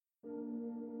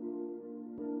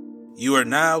You are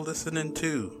now listening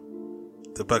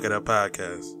to the Bucket Up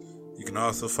Podcast. You can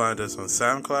also find us on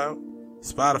SoundCloud,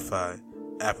 Spotify,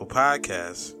 Apple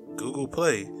Podcasts, Google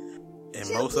Play,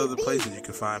 and most other places you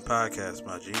can find podcasts,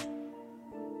 my G.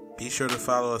 Be sure to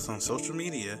follow us on social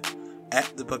media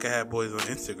at the Bucket Hat Boys on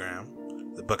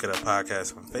Instagram, the Bucket Up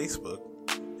Podcast on Facebook,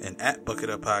 and at Bucket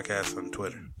Up Podcast on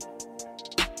Twitter.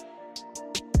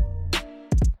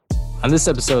 On this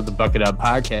episode of the Bucket Up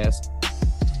Podcast,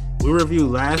 we review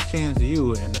Last Chance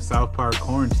U and the South Park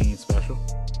quarantine special.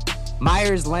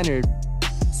 Myers Leonard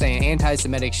saying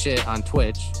anti-Semitic shit on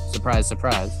Twitch. Surprise,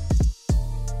 surprise.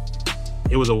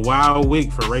 It was a wild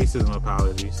week for racism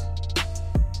apologies.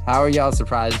 How are y'all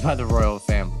surprised by the royal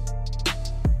family?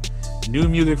 New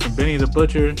music from Benny the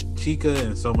Butcher, Chica,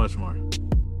 and so much more.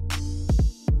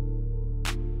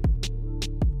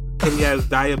 He has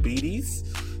diabetes.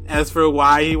 As for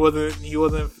why he wasn't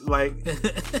like,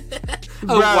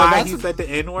 why he said the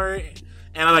N-word,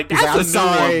 and I'm like, that's a new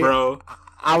one, bro.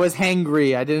 I was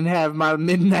hangry. I didn't have my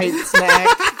midnight snack.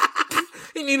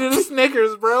 He needed a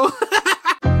Snickers, bro.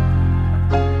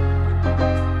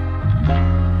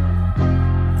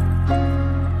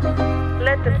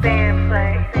 Let the band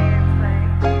play.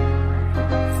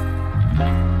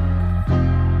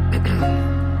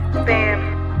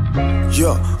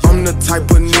 Yeah, I'm the type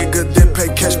of nigga that pay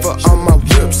cash for all my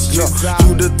whips. Yeah,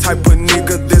 you the type of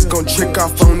nigga that's gon' trick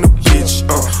off on the bitch.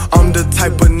 I'm the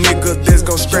type of nigga that's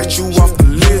gon' scratch you off the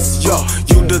list. Yeah,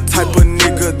 you the type of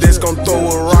nigga that's gon' throw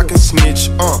a rock and snitch.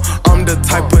 I'm the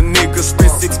type of nigga spend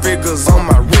 6 figures on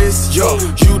my wrist. Yeah,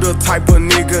 you the type of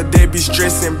nigga that be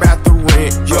stressing about the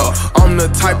rent. Yeah, I'm the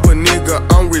type of nigga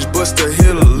I'm rich but still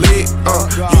hit a lick.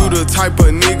 You the type of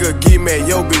nigga get mad,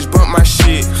 yo bitch bump my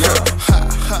shit.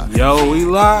 Yo, we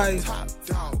live.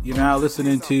 You're now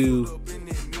listening to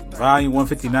Volume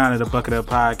 159 of the Bucket Up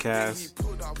Podcast.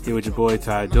 Here with your boy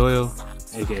Ty Doyle,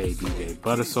 aka DJ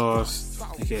Buttersauce,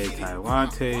 aka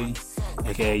Tylante,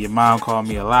 aka your mom called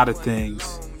me a lot of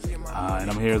things.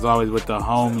 And I'm here as always with the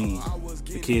homie,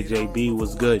 the kid JB.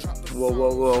 Was good.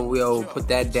 Whoa, put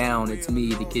that down. It's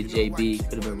me, the kid JB.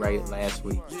 Could have been right last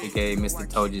week, aka Mr.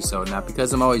 Told You So. Not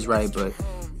because I'm always right, but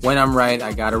when I'm right,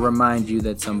 I gotta remind you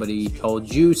that somebody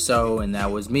told you so, and that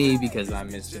was me because I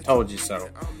Mr. Told You So.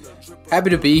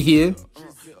 Happy to be here.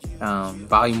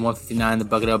 Volume 159, the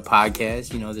Bucket Up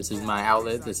Podcast. You know, this is my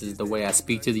outlet. This is the way I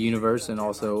speak to the universe and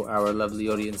also our lovely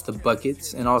audience, the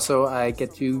Buckets. And also, I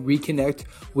get to reconnect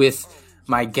with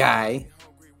my guy,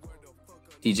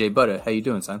 DJ Butter. How you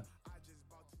doing, son?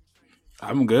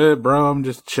 I'm good, bro. I'm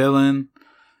just chilling.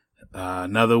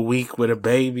 Another week with a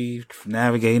baby,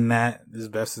 navigating that as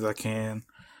best as I can.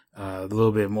 A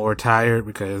little bit more tired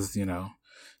because, you know,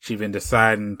 she's been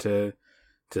deciding to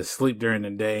sleep during the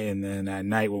day, and then at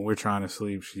night when we're trying to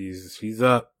sleep, she's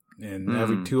up in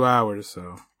every 2 hours.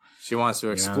 So she wants to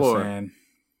explore. You know what I'm saying?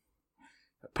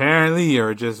 Apparently,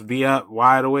 or just be up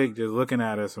wide awake, just looking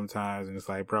at us sometimes, and it's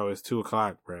like, bro, it's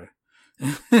 2:00, bro.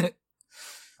 I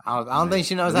don't think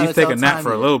she knows how to take a nap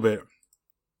for a little bit.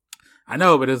 I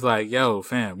know, but it's like, yo,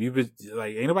 fam, you've been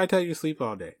like, ain't nobody tell you to sleep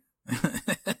all day.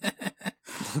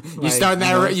 You starting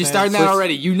that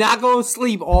already. You're not gonna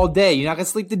sleep all day. You're not gonna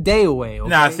sleep the day away. Okay?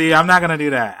 Nah, see, I'm not gonna do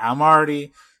that. I'm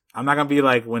not gonna be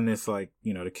like when it's like,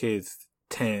 you know, the kid's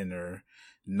 10 or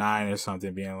 9 or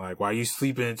something, being like, why are you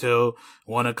sleeping until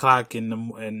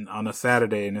 1:00 on a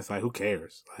Saturday? And it's like, who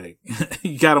cares? Like,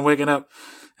 you got them waking up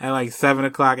at like 7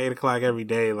 o'clock, 8 o'clock every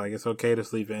day. Like, it's okay to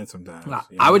sleep in sometimes. Nah,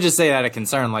 you know? I would just say that a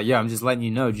concern, like, yo, I'm just letting you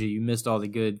know, G, you missed all the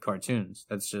good cartoons.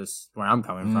 That's just where I'm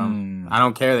coming from. I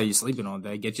don't care that you're sleeping all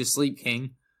day. Get your sleep,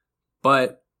 King.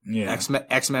 But yeah,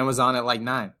 X-Men was on at like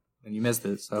 9, and you missed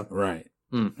it. So right,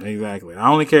 exactly. I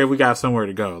only care if we got somewhere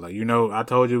to go. Like, you know, I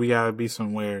told you we gotta be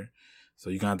somewhere, so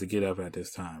you're gonna have to get up at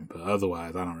this time. But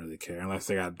otherwise, I don't really care unless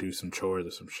they gotta do some chores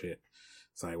or some shit.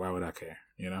 It's like, why would I care?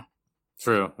 You know.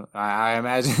 True. I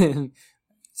imagine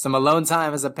some alone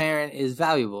time as a parent is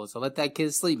valuable, so let that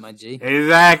kid sleep, my G.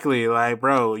 Exactly. Like,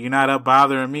 bro, you're not up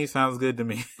bothering me. Sounds good to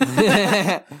me.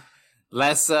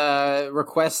 Less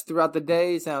requests throughout the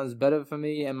day sounds better for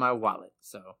me and my wallet.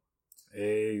 So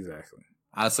exactly.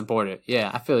 I support it. Yeah,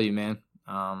 I feel you, man.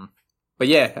 But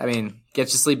yeah, I mean, get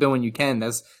your sleep in when you can.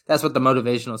 That's what the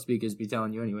motivational speakers be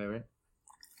telling you anyway, right?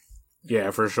 Yeah,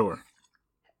 for sure.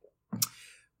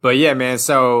 But yeah, man.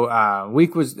 So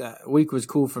week was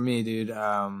cool for me, dude.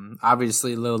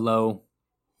 Obviously a little low.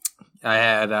 I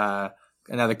had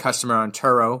another customer on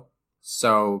Turo,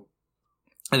 so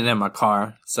I didn't have my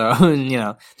car. So you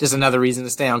know, just another reason to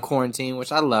stay on quarantine,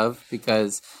 which I love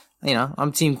because you know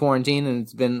I'm team quarantine, and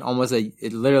it's been almost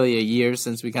literally a year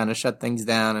since we kind of shut things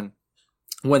down and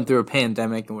went through a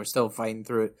pandemic, and we're still fighting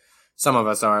through it. Some of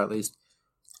us are, at least.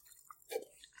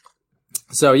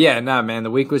 So, yeah, nah, man,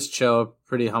 the week was chill,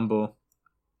 pretty humble.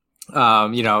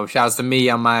 Shouts to me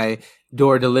on my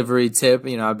door delivery tip.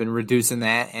 I've been reducing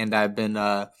that, and I've been,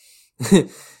 trying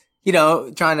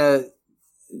to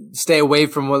stay away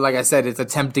from what, like I said, it's a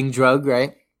tempting drug,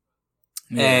 right?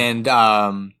 Yeah. And,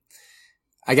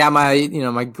 I got my,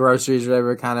 my groceries,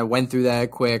 whatever, kind of went through that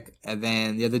quick. And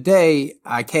then the other day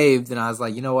I caved and I was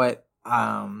like, you know what?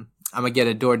 I'm going to get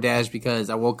a DoorDash because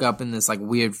I woke up in this like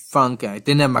weird funk. I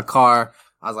didn't have my car.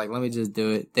 I was like, let me just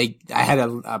do it. I had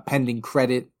a pending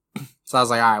credit. So I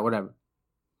was like, all right, whatever.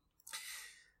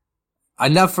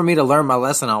 Enough for me to learn my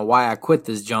lesson on why I quit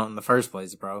this junk in the first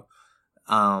place, bro.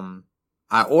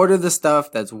 I order the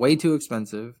stuff that's way too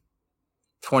expensive.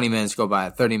 20 minutes go by,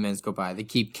 30 minutes go by. They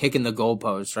keep kicking the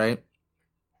goalposts, right?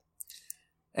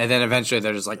 And then eventually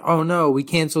they're just like, oh no, we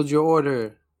canceled your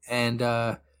order. And,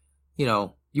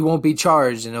 you won't be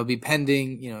charged and it'll be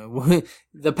pending,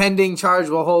 the pending charge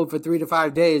will hold for 3 to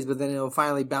 5 days, but then it'll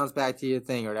finally bounce back to your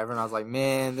thing or whatever. And I was like,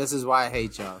 man, this is why I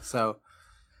hate y'all. So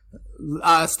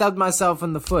I stubbed myself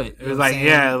in the foot. It was like,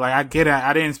 yeah, like I get it.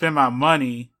 I didn't spend my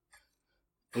money.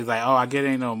 It's like, oh, I get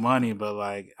ain't no money, but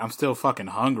like, I'm still fucking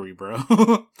hungry,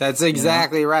 bro. That's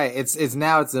exactly right. It's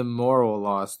a moral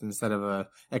loss instead of a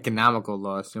economical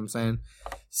loss. You know what I'm saying?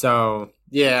 So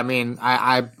yeah, I mean,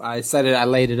 I said it. I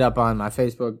laid it up on my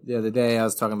Facebook the other day. I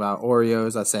was talking about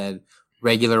Oreos. I said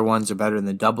regular ones are better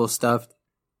than double stuffed,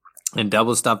 and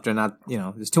double stuffed are not.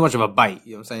 There's too much of a bite.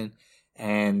 You know what I'm saying?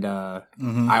 And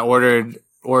I ordered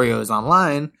Oreos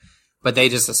online. But they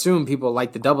just assume people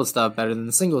like the double stuff better than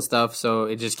the single stuff, so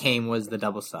it just came was the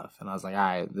double stuff. And I was like, all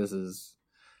right, this is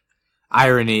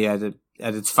irony at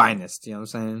its finest, you know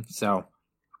what I'm saying? So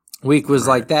week was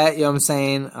like that, you know what I'm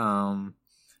saying?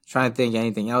 Trying to think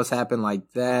anything else happened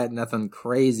like that, nothing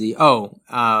crazy.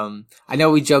 I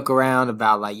know we joke around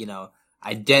about like,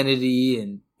 identity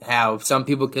and how some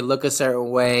people can look a certain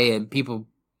way and people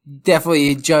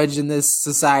definitely judge in this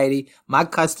society. My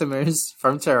customers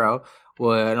from Turo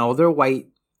were an older white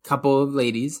couple of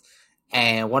ladies,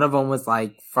 and one of them was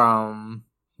like from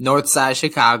North Side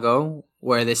Chicago,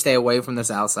 where they stay away from the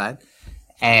South Side,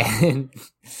 and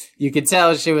you could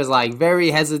tell she was like very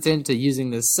hesitant to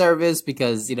using this service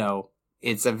because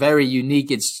it's a very unique.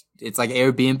 It's like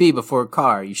Airbnb before a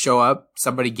car. You show up,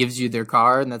 somebody gives you their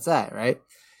car, and that's that, right?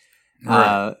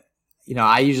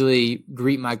 I usually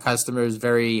greet my customers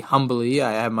very humbly.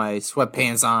 I have my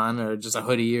sweatpants on or just a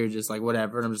hoodie or just like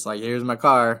whatever. And I'm just like, here's my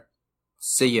car.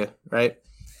 See ya. Right.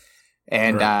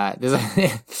 And,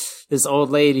 this old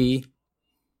lady,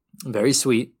 very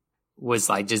sweet, was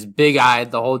like just big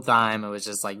eyed the whole time. It was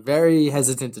just like very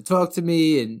hesitant to talk to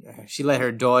me. And she let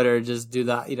her daughter just do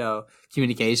the,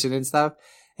 communication and stuff.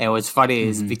 And what's funny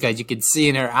is because you could see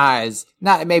in her eyes,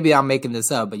 maybe I'm making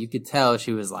this up, but you could tell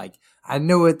she was like, I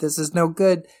knew it. This is no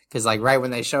good. Cause like right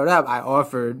when they showed up, I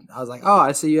was like, oh,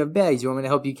 I see you have bags. You want me to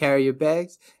help you carry your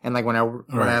bags? And like when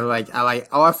I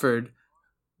offered,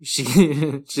 she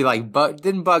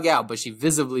didn't bug out, but she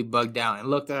visibly bugged out and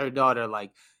looked at her daughter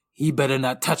like, he better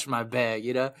not touch my bag,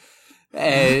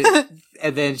 And,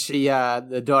 and then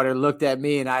the daughter looked at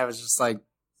me and I was just like,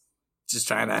 just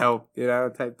trying to help,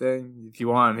 type thing. If you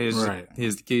want, here's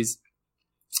the keys.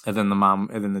 And then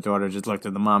the daughter just looked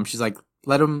at the mom. She's like,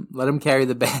 let him carry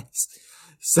the bags.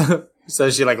 So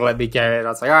she like let me carry it. I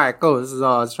was like, all right, cool. This is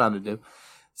all I was trying to do.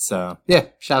 So yeah,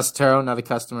 shouts to Turo, another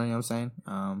customer. You know what I'm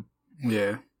saying?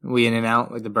 Yeah. We in and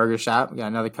out like the burger shop. We got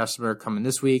another customer coming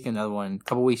this week. Another one a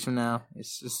couple weeks from now.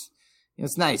 It's just,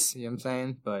 it's nice. You know what I'm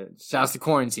saying? But shouts to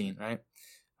quarantine, right?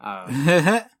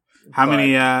 How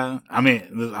many? I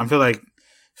feel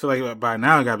like by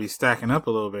now I gotta be stacking up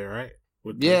a little bit, right?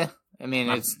 I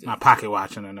mean, it's not pocket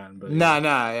watching or nothing, but no.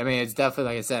 I mean, it's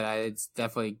definitely, like I said, it's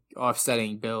definitely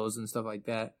offsetting bills and stuff like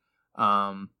that.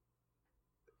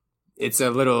 It's a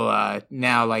little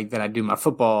now like that I do my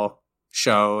football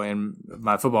show and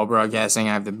my football broadcasting.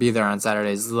 I have to be there on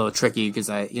Saturdays. It's a little tricky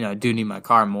because I do need my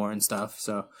car more and stuff.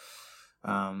 So,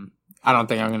 I don't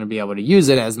think I'm going to be able to use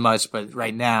it as much. But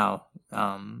right now,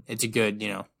 it's a good,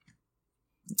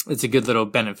 it's a good little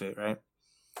benefit, right?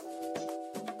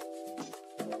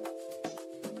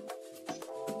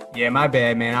 Yeah, my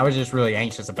bad, man. I was just really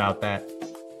anxious about that.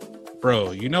 Bro,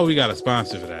 we got a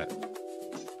sponsor for that.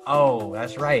 Oh,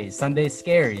 that's right. Sunday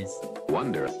Scaries.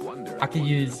 Wonder. I could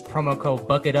use promo code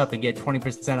BUCKET and get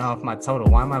 20% off my total.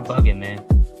 Why am I bugging, man?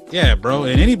 Yeah, bro.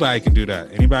 And anybody can do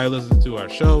that. Anybody listens to our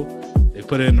show, they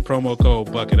put in the promo code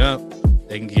BUCKET.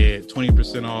 They can get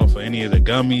 20% off of any of the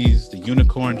gummies, the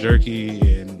unicorn jerky,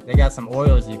 and they got some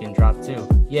oils you can drop too.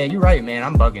 Yeah, you're right, man.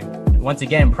 I'm bugging. once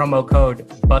again, promo code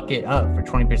Bucket Up for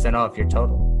 20% off your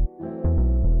total.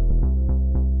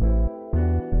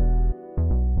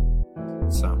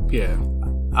 So Yeah.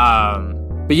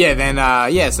 But yeah,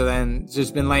 then so then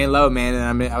just been laying low, man,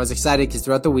 and I was excited because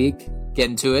throughout the week,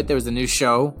 getting to it, there was a new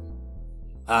show,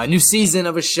 a new season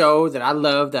of a show that I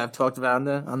loved that I've talked about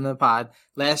on the pod,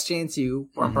 Last Chance U.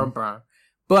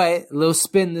 But a little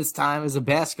spin this time is a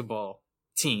basketball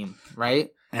team, right?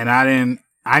 And I didn't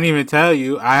even tell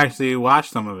you. I actually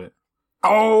watched some of it.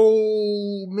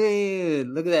 Oh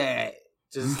man, look at that!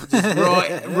 Just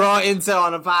raw intel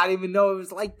on a pod. I didn't even know it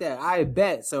was like that. I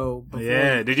bet. So before,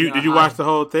 yeah, did you watch the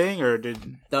whole thing or did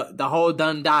the whole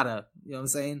done data? You know what I'm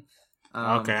saying?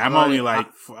 Okay, I'm only like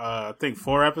I think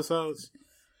 4 episodes.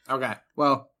 Okay,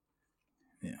 well,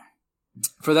 yeah.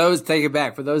 For those, take it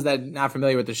back. For those that are not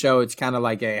familiar with the show, it's kind of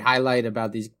like a highlight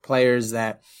about these players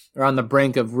that are on the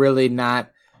brink of really not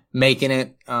making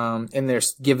it in their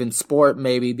given sport,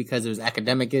 maybe because there's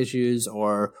academic issues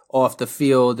or off the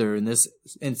field, or in this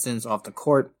instance, off the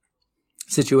court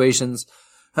situations,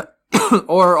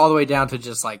 or all the way down to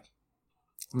just like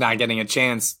not getting a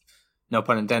chance, no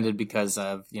pun intended, because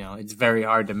of, it's very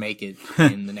hard to make it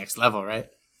in the next level, right?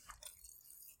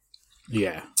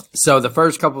 Yeah. So the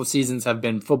first couple of seasons have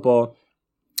been football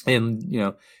in,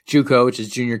 JUCO, which is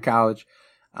junior college.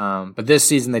 But this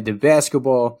season they did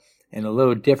basketball, and a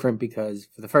little different because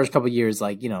for the first couple of years,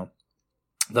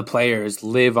 the players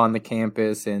live on the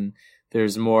campus and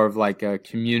there's more of like a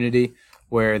community,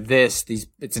 where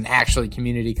it's an actually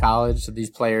community college. So these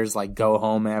players go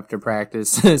home after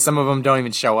practice. Some of them don't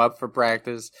even show up for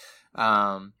practice.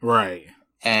 Right.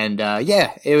 And,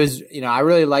 it was, I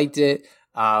really liked it.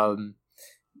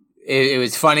 It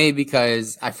was funny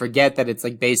because I forget that it's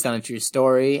based on a true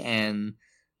story, and,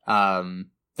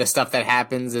 the stuff that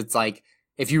happens, it's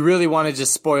if you really want to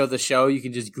just spoil the show, you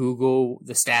can just Google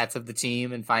the stats of the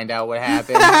team and find out what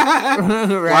happened.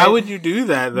 Right? Why would you do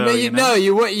that though? No,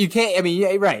 you can't. I mean,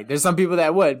 yeah, right. There's some people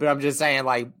that would, but I'm just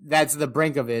saying that's the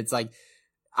brink of it. It's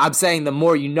I'm saying the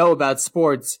more you know about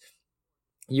sports,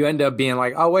 you end up being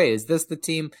oh wait, is this the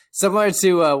team? Similar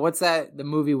to what's that? The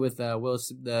movie with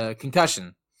the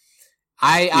Concussion.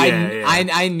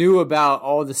 I knew about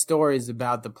all the stories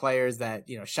about the players that,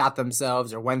 shot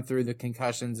themselves or went through the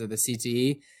concussions or the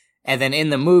CTE. And then in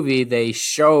the movie, they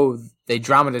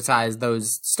dramatized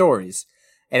those stories.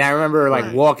 And I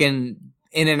remember walking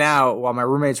in and out while my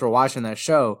roommates were watching that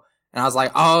show. And I was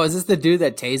like, oh, is this the dude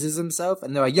that tases himself?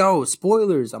 And they're like, yo,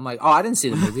 spoilers. I'm like, oh, I didn't see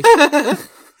the movie.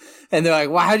 And they're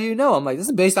like, well, how do you know? I'm like, this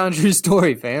is based on a true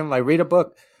story, fam. Read a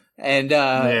book. And,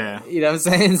 yeah. You know what I'm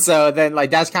saying? So then,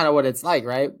 that's kind of what it's like,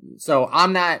 right? So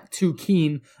I'm not too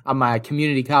keen on my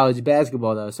community college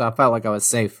basketball, though, so I felt like I was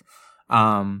safe.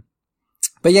 But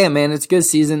yeah, man, it's a good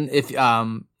season.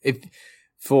 I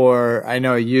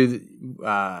know you,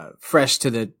 fresh to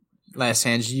the Last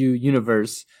Chance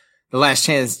universe, the Last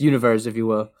Chance universe, if you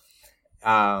will.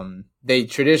 They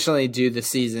traditionally do the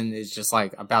season is just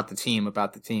about the team.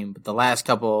 But the last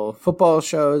couple football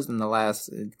shows and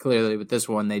clearly with this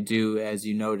one, they do, as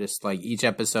you noticed, each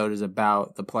episode is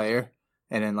about the player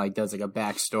and then does a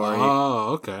backstory.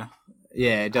 Oh, okay.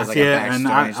 Yeah, it does a backstory. And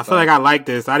I feel like I like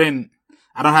this. I didn't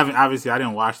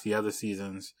watch the other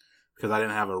seasons because I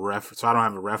didn't have so I don't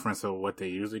have a reference of what they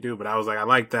usually do, but I was I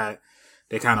like that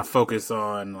they kind of focus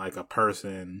on a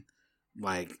person,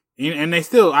 and they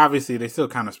still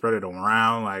kind of spread it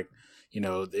around,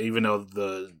 even though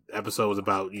the episode was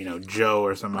about, Joe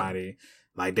or somebody,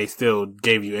 they still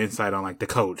gave you insight on, the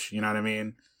coach, you know what I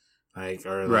mean?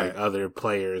 Right. Other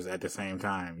players at the same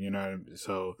time, you know?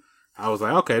 So I was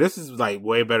like, okay, this is,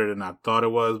 way better than I thought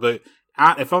it was. But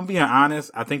if I'm being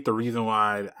honest, I think the reason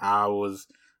why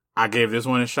I gave this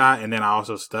one a shot and then I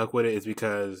also stuck with it is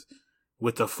because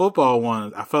with the football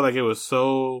ones, I felt like it was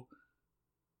so...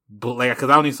 because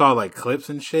I only saw clips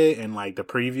and shit and the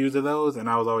previews of those, and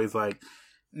I was always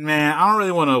man, I don't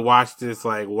really want to watch this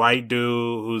white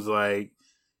dude who's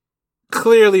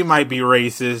clearly might be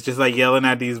racist, just yelling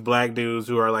at these black dudes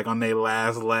who are on their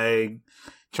last leg,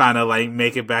 trying to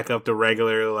make it back up to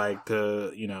regular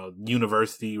to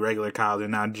university, regular college,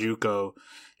 and now JUCO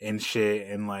and shit,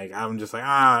 and I'm just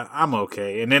I'm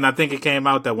okay. And then I think it came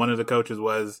out that one of the coaches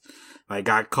was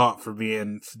got caught for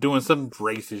doing some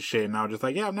racist shit, and I was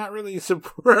just yeah, I'm not really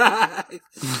surprised.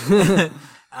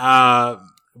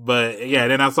 But yeah,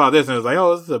 then I saw this and it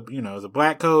was this is it's a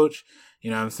black coach. You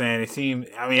know what I'm saying? It seemed,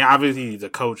 obviously he's a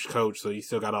coach, so he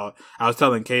still got all, I was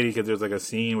telling Katie because there's a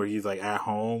scene where he's at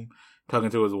home talking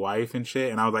to his wife and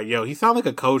shit. And I was like, yo, he sounds like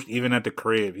a coach even at the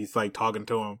crib. He's like talking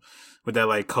to him with that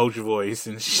like coach voice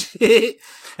and shit.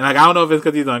 And like, I don't know if it's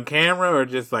because he's on camera or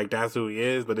just like that's who he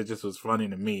is, but it just was funny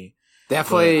to me.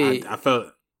 Definitely. I felt.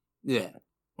 Yeah.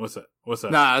 What's up? What's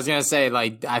up? No, I was going to say,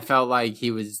 like, I felt like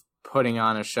he was putting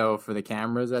on a show for the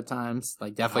cameras at times.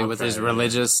 Like, definitely with his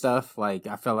religious stuff. Like,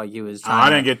 I felt like he was trying I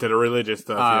didn't get to the religious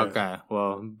stuff yet. Okay.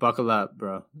 Well, buckle up,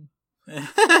 bro.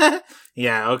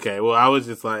 Yeah, okay. Well, I was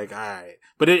just like, all right.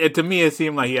 But to me, it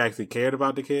seemed like he actually cared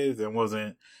about the kids and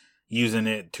wasn't using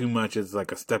it too much as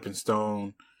like a stepping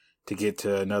stone to get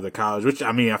to another college. Which,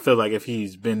 I mean, I feel like if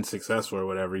he's been successful or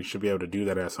whatever, he should be able to do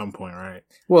that at some point, right?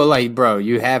 Well, like, bro,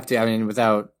 you have to. I mean,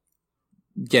 without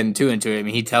getting too into it, I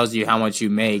mean, he tells you how much you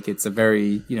make. It's a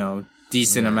very,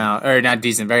 decent amount, or not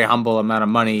decent, very humble amount of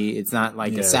money. It's not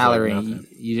like a salary. Like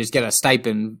you just get a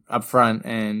stipend up front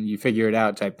and you figure it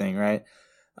out type thing, right?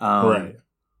 Right.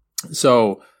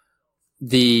 So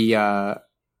the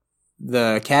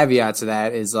caveat to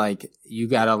that is like, you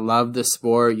gotta love the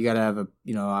sport. You gotta have a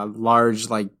large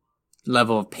like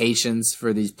level of patience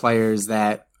for these players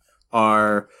that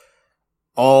are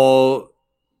all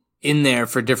in there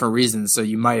for different reasons. So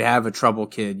you might have a trouble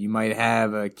kid. You might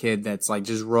have a kid that's like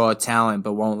just raw talent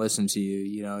but won't listen to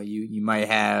you. You might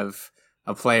have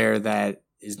a player that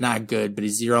is not good, but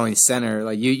he's your only center.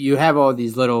 Like you have all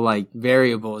these little like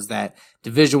variables that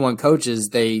Division I coaches,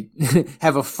 they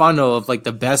have a funnel of like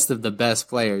the best of the best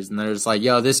players. And there's like,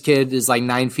 yo, this kid is like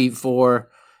 9'4"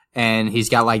 and he's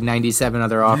got like 97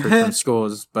 other offers from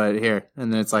schools, but here.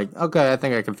 And then it's like, okay, I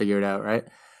think I can figure it out. Right.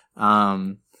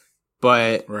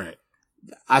 But right.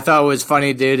 I thought it was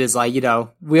funny, dude, is like,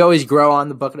 we always grow on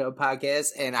the Bucket Up podcast,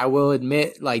 and I will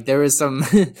admit, like, there is some,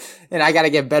 and I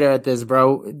gotta get better at this,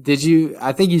 bro.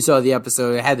 I think you saw the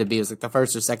episode, it had to be, it was like the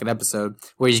first or second episode,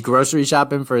 where he's grocery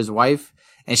shopping for his wife,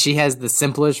 and she has the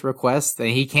simplest request, and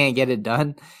he can't get it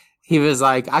done. He was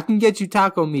like, I can get you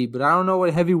taco meat, but I don't know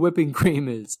what heavy whipping cream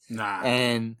is. Nah.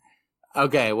 And,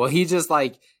 okay, well, he just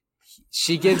like,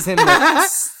 she gives him the,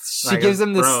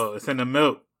 bro, it's in the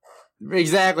milk.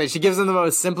 Exactly. She gives him the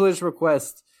most simplest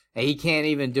request, and he can't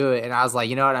even do it. And I was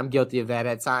like, you know what? I'm guilty of that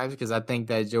at times because I think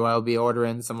that Joel will be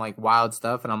ordering some like wild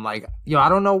stuff, and I'm like, I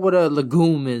don't know what a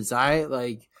legume is. All right,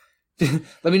 like,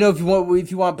 let me know if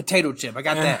you want potato chip. I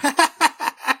got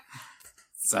that.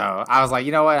 So I was like,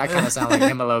 you know what? I kind of sound like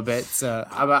him a little bit. So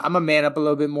I'm a man up a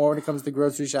little bit more when it comes to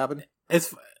grocery shopping.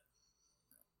 That's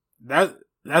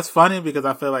funny because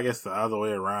I feel like it's the other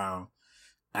way around.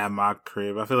 At my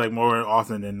crib, I feel like more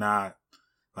often than not,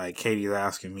 like Katie's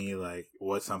asking me like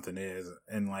what something is,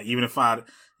 and like even if I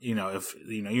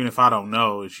don't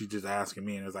know, she's just asking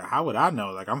me, and it's like, how would I know?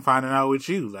 Like I'm finding out with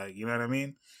you, like you know what I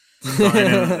mean? So,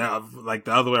 and then, like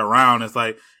the other way around, it's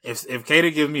like if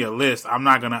Katie gives me a list, I'm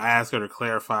not gonna ask her to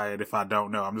clarify it if I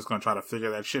don't know. I'm just gonna try to figure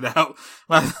that shit out.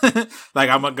 Like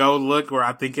I'm gonna go look where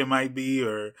I think it might be,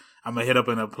 or I'm gonna hit up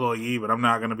an employee, but I'm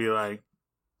not gonna be like,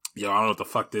 yo, I don't know what the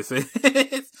fuck this is.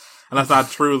 Unless I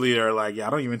truly are like, I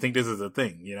don't even think this is a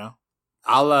thing,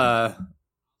 I'll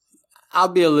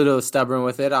be a little stubborn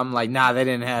with it. I'm like, nah, they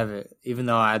didn't have it. Even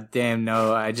though I damn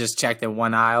know I just checked in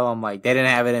one aisle. I'm like, they didn't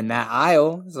have it in that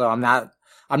aisle. So I'm not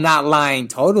lying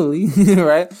totally,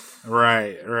 right?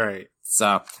 Right.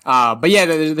 So, but yeah,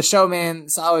 the show, man,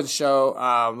 solid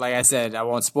show. Like I said, I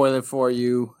won't spoil it for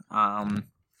you.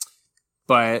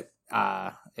 But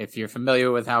if you're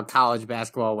familiar with how college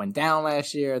basketball went down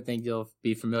last year, I think you'll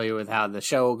be familiar with how the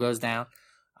show goes down.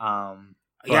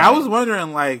 Yeah, I was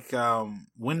wondering, like,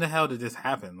 when the hell did this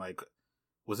happen? Like,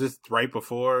 was this right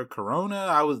before Corona?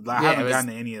 I haven't gotten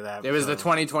to any of that. It was the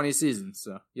 2020 season,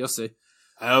 so you'll see.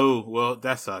 Oh, well,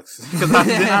 that sucks. Because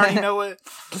I already know it.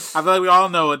 I feel like we all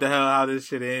know what the hell how this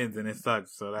shit ends, and it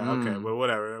sucks. So, okay, but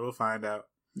whatever. We'll find out.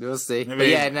 We'll see. Maybe but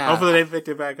yeah, nah. Hopefully they picked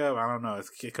it back up. I don't know. It's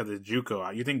because it's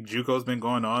JUCO. You think JUCO's been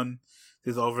going on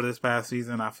over this past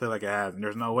season? I feel like it hasn't.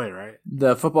 There's no way, right?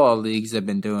 The football leagues have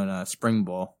been doing a spring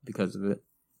ball because of it.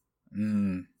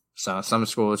 So some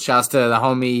schools. Shouts to the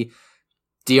homie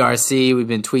DRC. We've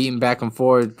been tweeting back and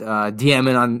forth,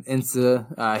 DMing on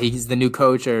Insta. He's the new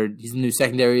coach, or he's the new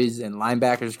secondaries and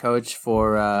linebackers coach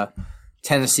for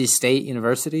Tennessee State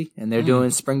University, and they're doing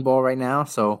spring ball right now.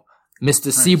 So Mr.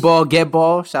 Nice. C-Ball, get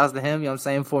ball. Shouts to him. You know what I'm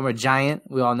saying? Former Giant.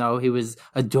 We all know he was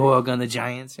a dog on the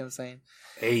Giants. You know what I'm saying?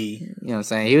 Hey. You know what I'm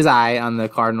saying? He was on the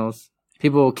Cardinals.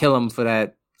 People will kill him for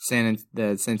that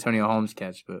the San Antonio Holmes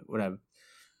catch, but whatever.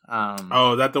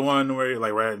 Is that the one where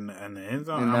like right in the end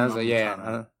zone? And that was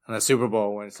on the Super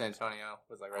Bowl when San Antonio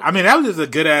was like right I mean, that was just a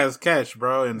good ass catch,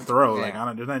 bro, and throw. Yeah.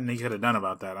 Like there's nothing he could have done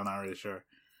about that. I'm not really sure.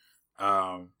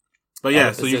 But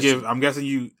yeah, so you give. I'm guessing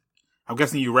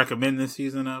you recommend this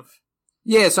season of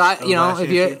Yeah, so I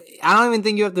don't even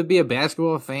think you have to be a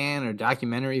basketball fan or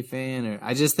documentary fan, or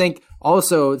I just think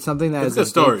also something that It's is good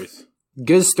stories.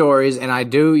 Good stories,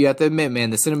 and you have to admit, man,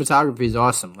 the cinematography is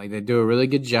awesome. Like, they do a really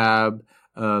good job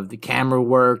of the camera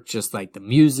work, just like the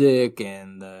music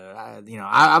and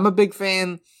I'm a big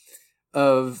fan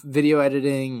of video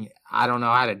editing. I don't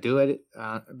know how to do it,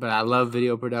 but I love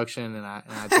video production, and I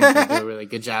think they do a really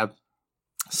good job.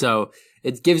 So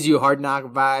it gives you Hard Knock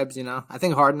vibes, I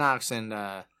think Hard Knocks and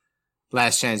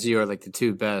Last Chance U are like the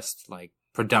two best, like,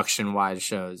 production-wise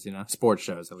shows, sports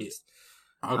shows at least.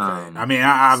 Okay. I mean,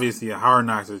 obviously, Hard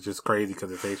Knocks is just crazy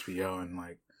because it's HBO, and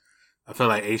like, I feel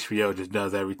like HBO just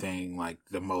does everything like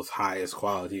the most highest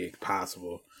quality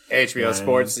possible. HBO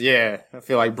Sports, yeah. I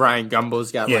feel like Brian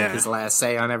Gumbel's got like his last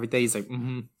say on everything. He's like,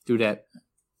 do that.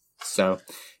 So,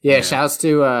 shouts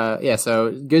to,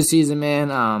 so good season,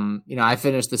 man. I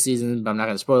finished the season, but I'm not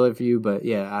going to spoil it for you, but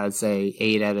I'd say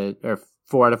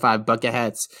 4 out of 5 bucket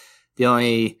hats. The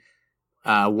only,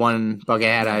 one bucket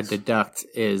hat I deduct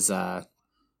is,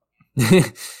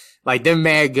 like, they're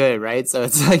mad good, right? So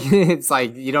it's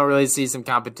like you don't really see some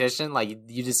competition. Like,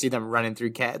 you just see them running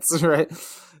through cats, right?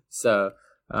 So,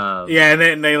 and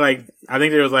then they like, I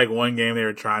think there was like one game they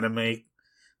were trying to make,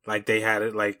 like they had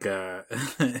it like,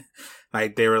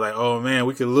 like they were like, oh man,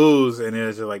 we could lose, and it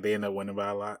was just like they end up winning by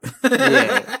a lot.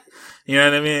 Yeah. You know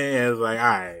what I mean? It was like, all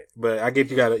right, but I get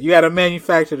you gotta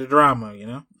manufacture the drama,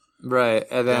 Right,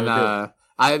 and then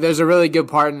there's a really good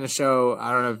part in the show.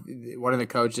 I don't know if one of the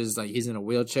coaches, like, he's in a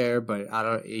wheelchair,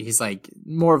 but he's like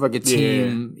more of like a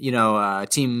team,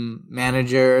 team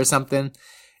manager or something.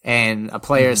 And a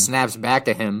player snaps back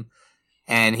at him,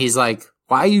 and he's like,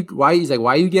 why are you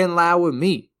getting loud with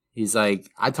me? He's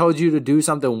like, I told you to do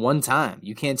something one time.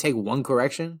 You can't take one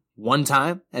correction one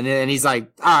time. And then he's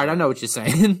like, all right, I know what you're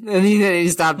saying. And he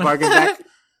stopped barking back.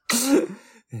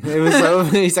 It was so,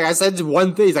 he's like, I said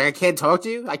one thing. He's like, I can't talk to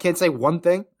you. I can't say one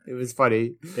thing. It was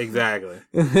funny. Exactly.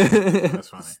 That's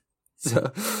funny.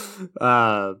 So,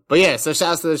 so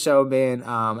shouts to the show, man.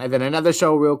 And then another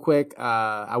show real quick.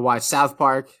 I watched South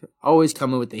Park. Always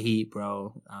coming with the heat,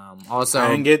 bro. Also, I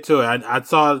didn't get to it. I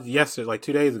saw it yesterday, like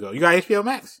 2 days ago. You got HBO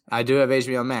Max? I do have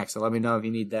HBO Max, so let me know if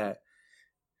you need that.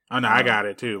 Oh no, I got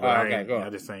it too, but I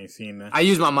just ain't seen that. I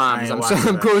use my mom's.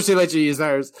 I'm cool she let you use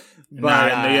hers.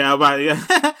 But,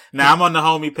 I'm on the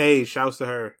homie page. Shouts to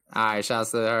her. All right, shouts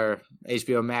to her.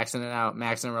 HBO maxing it out,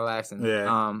 maxing and relaxing.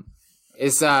 Yeah.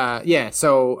 So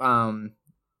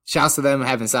shouts to them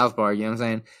having South Park, you know what I'm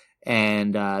saying?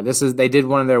 And they did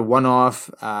one of their one-off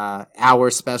hour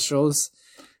specials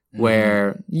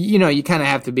where you kind of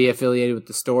have to be affiliated with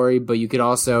the story, but you could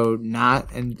also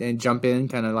not and jump in,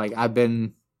 kind of like I've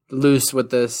been loose with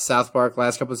the South Park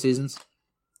last couple of seasons.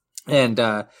 And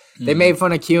they made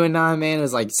fun of QAnon, man. It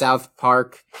was like South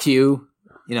Park Q,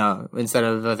 instead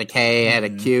of the K, it had a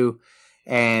Q.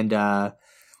 And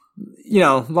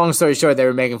long story short, they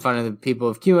were making fun of the people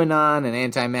of QAnon and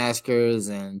anti-maskers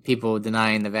and people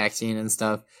denying the vaccine and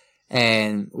stuff.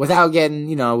 And without getting,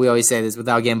 we always say this,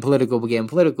 without getting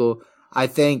political, I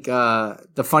think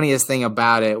the funniest thing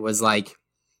about it was, like,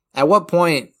 at what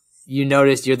point you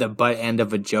notice you're the butt end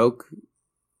of a joke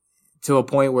to a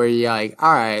point where you're like,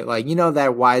 all right, like,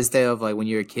 that wise tale of, like, when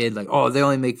you're a kid, like, oh, they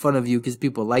only make fun of you because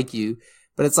people like you.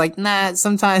 But it's like, nah,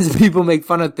 sometimes people make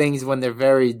fun of things when they're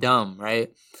very dumb,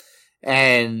 right?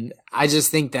 And I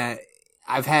just think that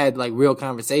I've had, like, real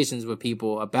conversations with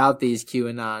people about these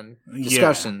QAnon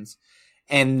discussions,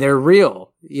 and they're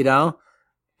real,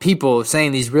 people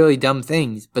saying these really dumb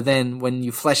things. But then when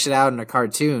you flesh it out in a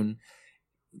cartoon,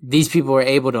 these people are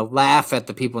able to laugh at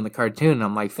the people in the cartoon. And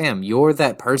I'm like, fam, you're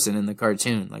that person in the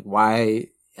cartoon. Like, why,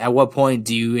 at what point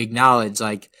do you acknowledge,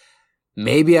 like,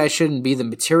 maybe I shouldn't be the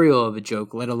material of a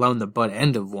joke, let alone the butt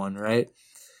end of one, right?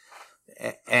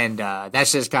 And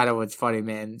that's just kind of what's funny,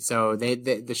 man. So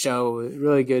the show,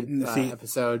 really good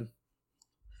episode.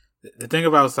 The thing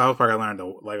about South Park I learned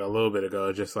like a little bit ago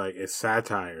is just like it's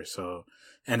satire. So,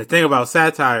 and the thing about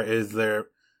satire is they're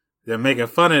making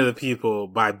fun of the people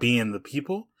by being the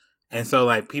people, and so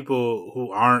like people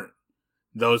who aren't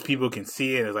those people can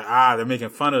see it. It's like they're making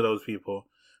fun of those people,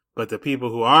 but the people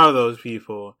who are those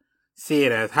people see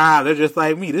it as they're just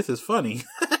like me. This is funny.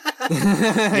 You know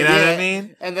what I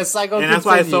mean? And the cycle and that's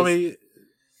why so many,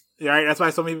 right? That's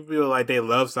why so many people like they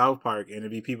love South Park, and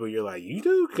it be people you're like, you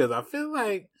do? Because I feel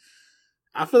like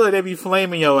they be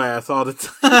flaming your ass all the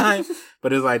time.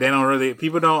 But it's like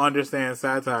people don't understand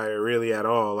satire really at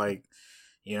all. Like,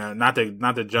 not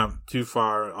to jump too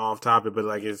far off topic, but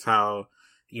like it's how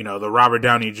the Robert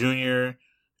Downey Jr.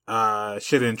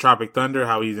 Shit in Tropic Thunder,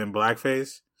 how he's in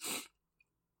blackface,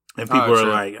 and people are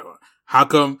like, how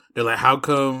come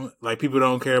like people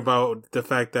don't care about the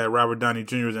fact that Robert Downey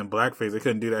Jr. was in blackface? They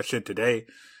couldn't do that shit today.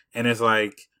 And it's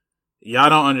like,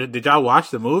 did y'all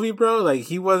watch the movie, bro? Like,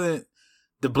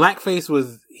 the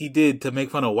blackface he did to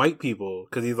make fun of white people,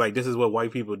 because he's like, this is what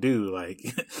white people do. Like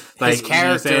his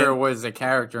character was a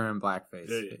character in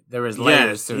blackface. There was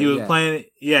layers to it.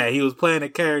 He was playing a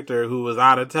character who was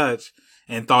out of touch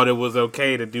and thought it was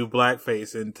okay to do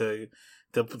blackface and to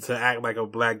act like a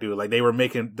black dude. Like,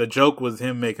 the joke was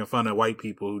him making fun of white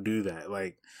people who do that.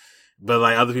 Like, but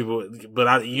like other people,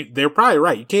 they're probably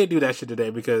right. You can't do that shit today,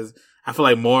 because I feel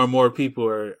like more and more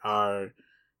people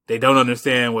they don't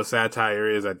understand what satire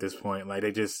is at this point. Like,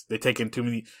 they're taking too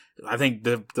many. I think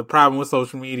the problem with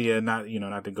social media, not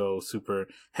to go super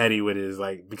heady with it, is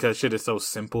like, because shit is so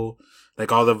simple.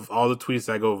 Like, all the tweets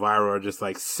that go viral are just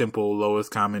like simple,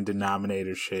 lowest common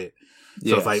denominator shit.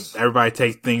 So It's like everybody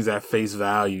takes things at face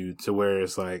value, to where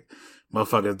it's like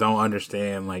motherfuckers don't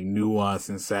understand like nuance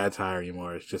and satire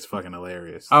anymore. It's just fucking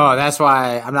hilarious. Oh, that's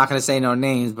why I'm not going to say no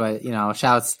names, but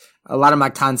shouts. A lot of my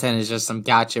content is just some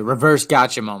reverse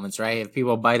gotcha moments, right? If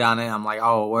people bite on it, I'm like,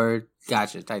 oh, word,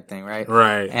 gotcha type thing, right?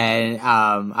 Right. And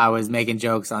I was making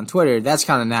jokes on Twitter. That's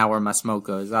kind of now where my smoke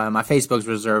goes. My Facebook's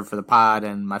reserved for the pod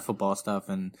and my football stuff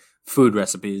and food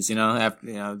recipes.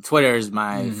 Twitter is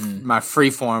my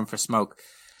free form for smoke.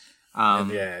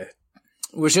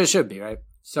 Which it should be, right?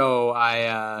 So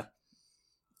I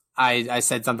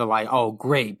said something like, "Oh,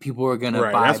 great, people are gonna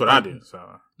buy." That's what I do. So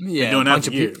a bunch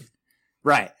of people.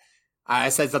 Right. I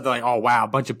said something like, "Oh wow, a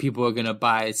bunch of people are gonna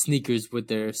buy sneakers with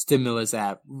their stimulus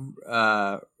app,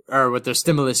 or with their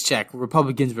stimulus check."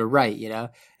 Republicans were right,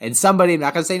 And somebody, I'm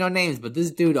not gonna say no names, but this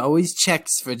dude always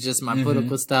checks for just my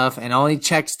political stuff, and only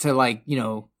checks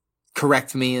to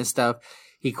correct me and stuff.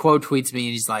 He quote tweets me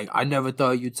and he's like, "I never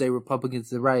thought you'd say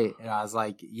Republicans are right." And I was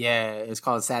like, "Yeah, it's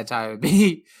called satire,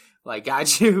 B." Like,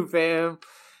 got you, fam.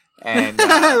 And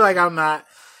like, I'm not.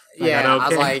 I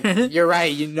was like, "You're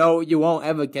right. You won't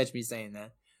ever catch me saying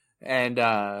that." And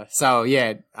I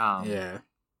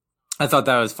thought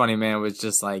that was funny, man. It was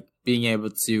just like being able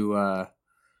to,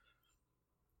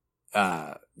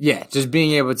 just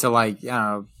being able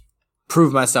to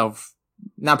prove myself,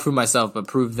 not prove myself, but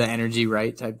prove the energy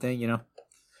right type thing,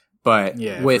 But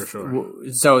for sure.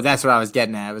 So that's what I was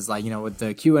getting at. It was like, with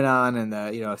the QAnon and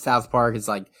the, South Park, it's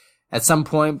like, at some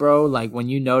point, bro, like when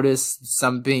you notice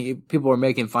people are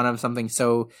making fun of something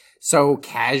so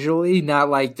casually, not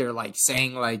like they're like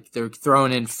saying like they're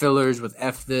throwing in fillers with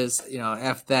F this,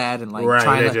 F that, and like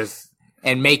trying to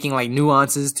and making like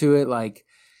nuances to it, like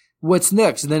what's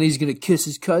next, and then he's gonna kiss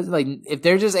his cousin. Like, if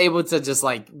they're just able to just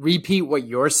like repeat what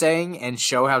you're saying and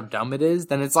show how dumb it is,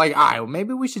 then it's like, all right, well,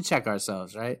 maybe we should check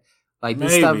ourselves, right? Like,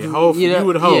 this stuff, you would hope.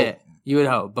 Yeah, you would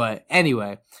hope. But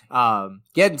anyway,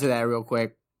 getting to that real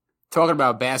quick. Talking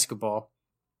about basketball,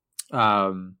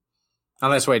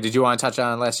 unless, wait, did you want to touch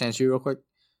on Last Chance U real quick?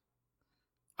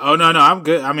 Oh, no, I'm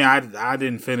good. I mean, I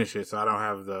didn't finish it, so I don't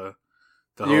have the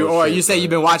whole shit. You say you've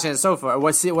been watching it so far.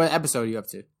 What episode are you up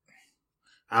to?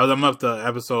 I'm up to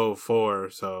episode 4,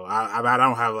 so I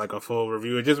don't have like a full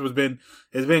review. It's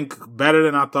been better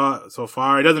than I thought so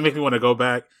far. It doesn't make me want to go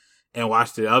back and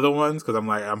watch the other ones, because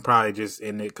I'm probably just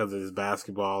in it because it's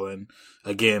basketball and,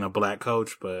 again, a black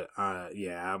coach. But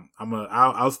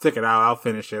I'll stick it out. I'll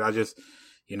finish it. I just,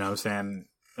 what I'm saying,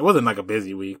 it wasn't like a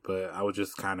busy week, but I was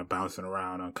just kind of bouncing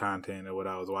around on content and what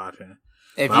I was watching.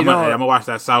 I'm gonna watch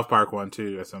that South Park one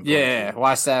too at some point. Yeah,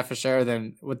 watch that for sure.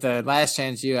 Then with the Last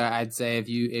Chance U, I'd say if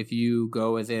you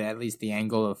go with it, at least the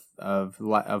angle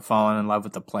of falling in love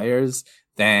with the players,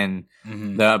 then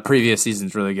the previous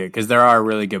season's really good, because there are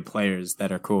really good players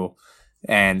that are cool,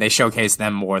 and they showcase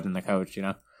them more than the coach.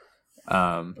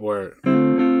 Word.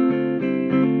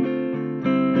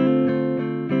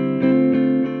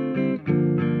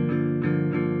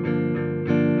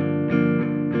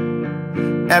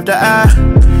 After I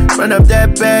run up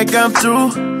that bag, I'm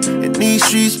through. And these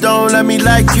streets don't let me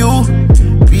like you.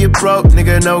 Be a broke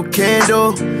nigga, no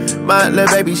candle. My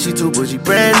little baby, she too bougie,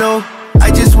 brand new.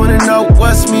 I just wanna know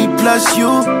what's me plus you.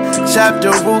 Chop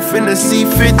the roof and the sea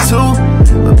fit too.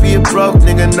 But be a broke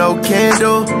nigga, no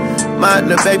candle. My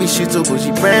little baby, she too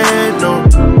bougie, brand new.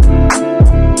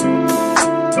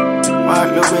 My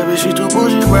little baby, she too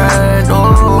bougie, brand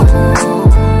new.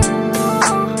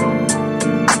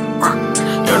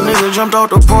 Nigga jumped off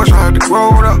the porch, I had to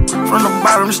grow it up. From the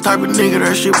bottom, this type of nigga,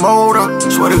 that shit mold up.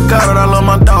 Swear to God, I love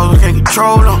my dogs, I can't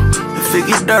control them. If it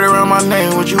get dirty around my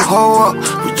name, would you hold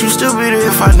up? Would you still be there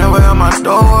if I never had my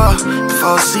door up? If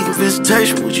I was seeking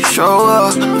visitation, would you show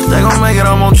up? If they gon' make it,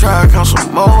 I'm gon' try to count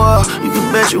some more. You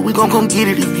can bet you we gon' come get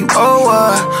it if you owe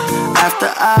her. after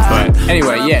I. But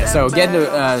Anyway, yeah. So getting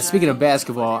to speaking of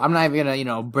basketball, I'm not even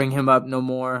gonna bring him up no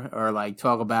more or like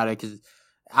talk about it because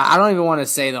I don't even want to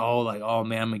say the whole like, oh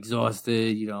man, I'm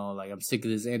exhausted. Like I'm sick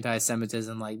of this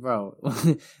anti-Semitism. Like, bro,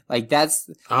 like that's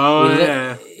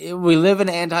we live in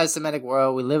an anti-Semitic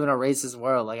world. We live in a racist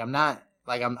world. Like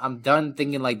I'm done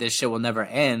thinking like this shit will never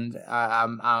end.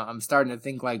 I'm starting to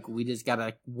think like we just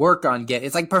gotta work on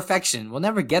it's like perfection. We'll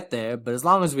never get there, but as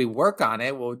long as we work on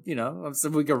it, we'll so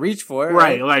we can reach for it.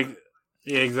 right, like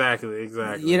yeah, exactly.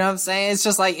 You know what I'm saying? It's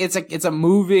just like it's a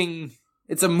moving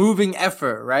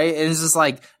effort, right? And it's just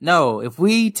like, no, if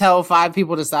we tell 5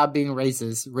 people to stop being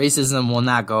racist, racism will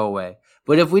not go away.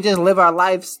 But if we just live our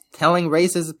lives telling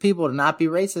racist people to not be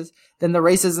racist, then the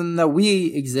racism that we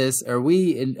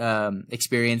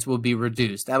experience will be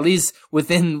reduced, at least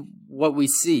within what we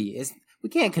see. We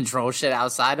can't control shit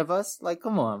outside of us. Like,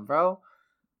 come on, bro.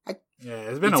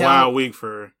 It's been a wild week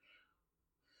for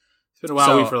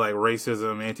like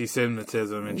racism,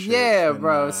 anti-Semitism, and shit. Yeah,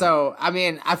 bro. So I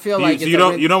mean, I feel you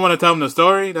don't want to tell them the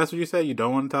story. That's what you said. You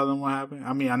don't want to tell them what happened.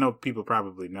 I mean, I know people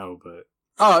probably know, but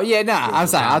oh yeah, I'm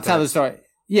sorry. I'll tell the story.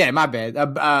 Yeah, my bad.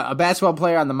 A basketball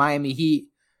player on the Miami Heat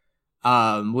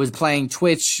was playing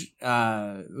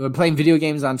playing video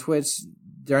games on Twitch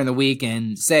during the week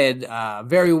and said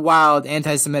very wild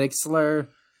anti-Semitic slur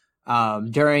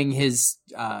during his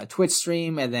Twitch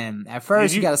stream, and then at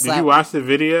first he got a slap. Did you watch the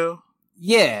video?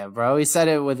 Yeah, bro. He said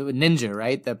it with Ninja,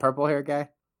 right? The purple hair guy.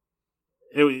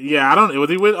 Was he on it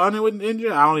with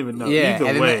Ninja? I don't even know. Yeah,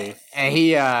 either way. And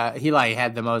he like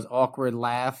had the most awkward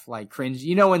laugh, like cringe.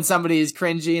 You know when somebody is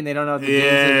cringy and they don't know what to do, so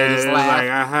they just laugh. Like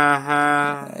ha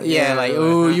ha. Yeah, like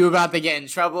ooh, you about to get in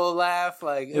trouble. Laugh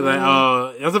like. He's like,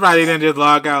 oh, I'm surprised he didn't just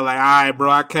log out. Like, all right,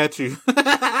 bro, I catch you.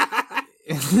 That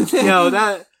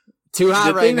too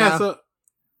hot right now.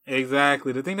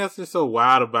 Exactly. The thing that's just so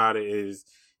wild about it is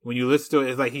when you listen to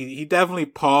it, it's like he definitely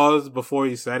paused before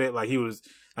he said it. Like he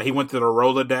went to the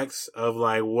Rolodex of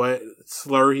like what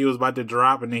slur he was about to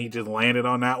drop, and then he just landed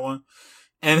on that one.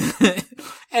 And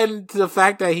and the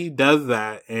fact that he does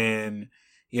that, and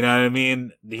you know what I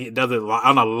mean, he does it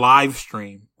on a live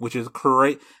stream, which is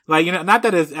great. Like, not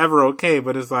that it's ever okay,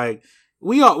 but it's like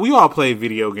we all play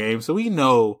video games, so we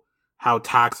know how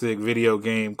toxic video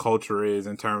game culture is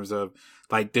in terms of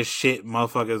like this shit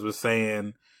motherfuckers was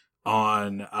saying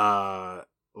on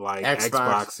like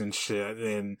Xbox and shit,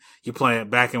 and you play it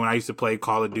back when I used to play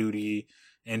Call of Duty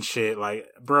and shit. Like,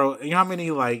 bro, you know how many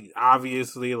like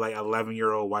obviously like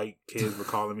 11-year-old white kids were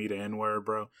calling me the N-word,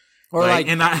 bro? Or like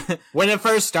when it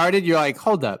first started, you're like,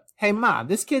 hold up, hey mom,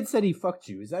 this kid said he fucked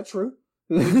you. Is that true?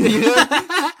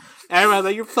 Everybody's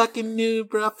like, you're fucking new,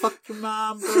 bro. I fucked your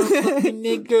mom, bro. Fucking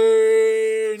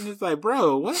nigger. And it's like,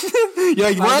 bro, what? You're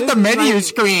like, we're at the menu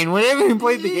screen. We haven't even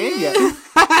played the game yet.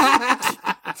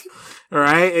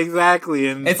 Right? Exactly.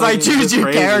 And it's like, choose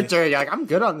your character. You're like, I'm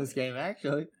good on this game,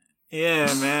 actually.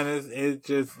 Yeah, man. It's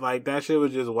just like, that shit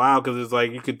was just wild because it's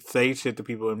like, you could say shit to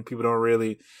people and people don't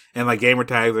really, and like gamer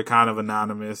tags are kind of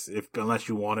anonymous unless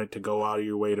you wanted to go out of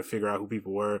your way to figure out who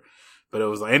people were. But it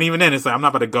was like, and even then, it's like, I'm not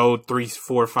about to go 3,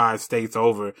 4, 5 states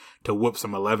over to whoop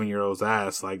some 11-year-old's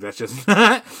ass. Like, that's just, you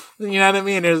know what I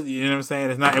mean? You know what I'm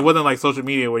saying? It wasn't like social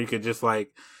media where you could just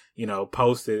like,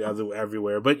 post it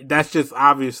everywhere. But that's just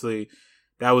obviously,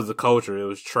 that was the culture. It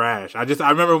was trash. I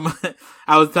remember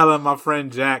I was telling my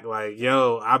friend Jack, like,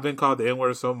 yo, I've been called the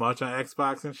N-word so much on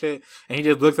Xbox and shit. And he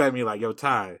just looks at me like, yo,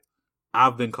 Ty,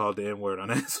 I've been called the N-word on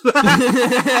Xbox.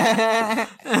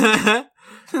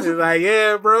 He's like,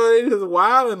 yeah, bro, they just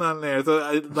wilding on there.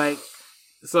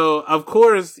 So of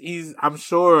course I'm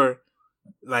sure,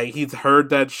 like, he's heard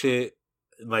that shit,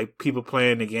 like, people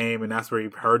playing the game, and that's where he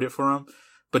heard it from.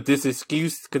 But this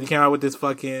excuse, cause he came out with this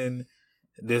fucking,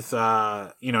 they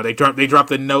dropped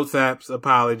the Notes apps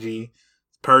apology,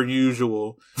 per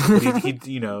usual.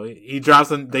 He drops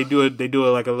some, they do it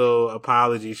like a little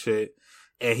apology shit.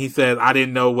 And he says, I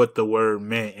didn't know what the word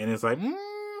meant. And it's like,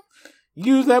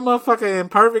 use that motherfucker in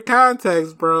perfect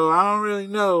context, bro. I don't really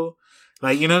know.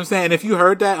 Like, you know what I'm saying? And if you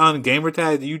heard that on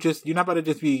gamertag, you're not about to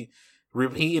just be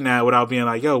repeating that without being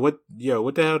like, what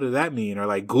the hell does that mean? Or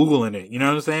like Googling it. You know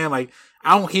what I'm saying? Like,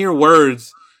 I don't hear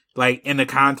words like in the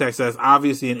context that's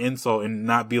obviously an insult and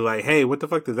not be like, hey, what the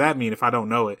fuck does that mean if I don't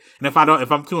know it? And if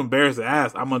I'm too embarrassed to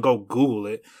ask, I'm gonna go Google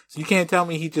it. So you can't tell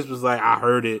me he just was like, I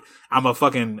heard it. I'm a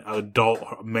fucking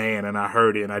adult man and I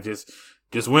heard it and I just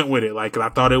went with it, like, 'cause I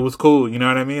thought it was cool, you know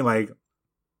what I mean? Like,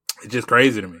 it's just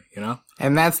crazy to me, you know?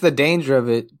 And that's the danger of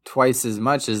it twice as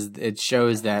much as it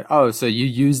shows that, so you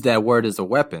used that word as a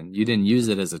weapon. You didn't use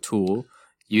it as a tool.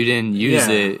 You didn't use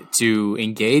it to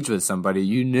engage with somebody.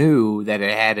 You knew that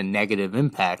it had a negative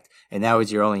impact, and that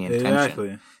was your only intention.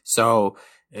 Exactly. So,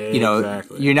 you know,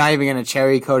 you're not even going to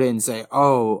cherry coat it and say,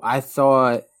 oh, I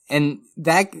thought, and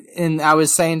I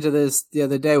was saying to this the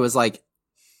other day was like,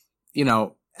 you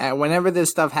know, whenever this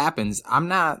stuff happens, I'm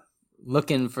not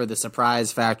looking for the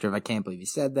surprise factor of I can't believe he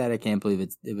said that. I can't believe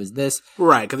it was this.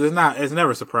 Right. Cause it's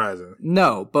never surprising.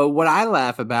 No, but what I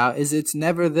laugh about is it's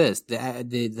never this.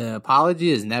 The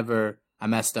apology is never, I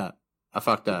messed up. I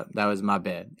fucked up. That was my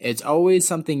bad. It's always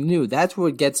something new. That's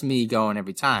what gets me going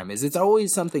every time is it's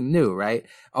always something new, right?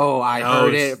 Oh, I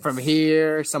heard it from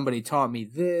here. Somebody taught me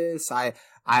this. I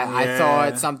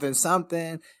thought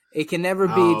something. It can never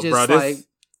be just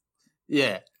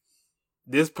yeah.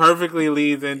 This perfectly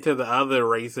leads into the other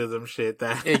racism shit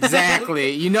that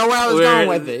exactly. You know where I was going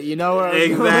with it. You know where I was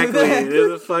exactly. going with it.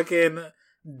 There's a fucking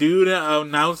dude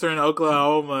announcer in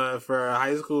Oklahoma for a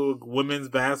high school women's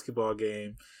basketball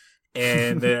game.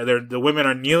 And the women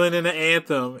are kneeling in the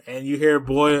anthem, and you hear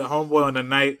homeboy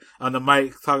on the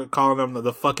mic calling them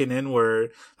the fucking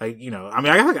N-word. Like, you know, I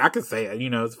mean, I could say it, you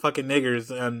know, it's fucking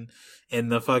niggers in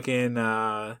the fucking,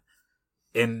 on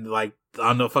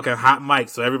the fucking hot mic,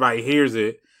 so everybody hears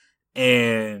it.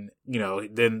 And, you know,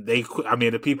 then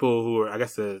the people who were, I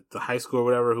guess the high school or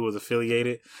whatever who was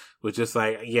affiliated was just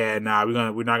like, yeah, nah,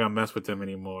 we're not gonna mess with them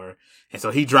anymore. And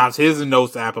so he drops his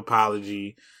notes app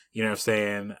apology. You know what I'm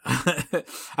saying?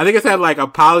 I think it said like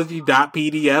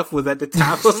apology.pdf was at the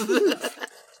top of the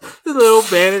little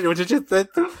banner, which is just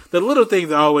the little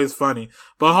things are always funny.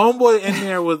 But homeboy in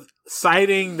there was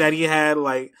citing that he had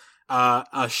like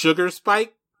a sugar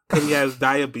spike because he has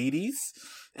diabetes.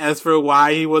 As for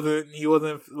why he wasn't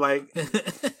like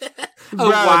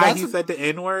why he said the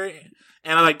N-word.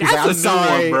 And I'm like, that's new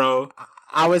one, bro.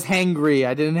 I was hangry.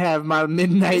 I didn't have my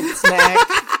midnight snack.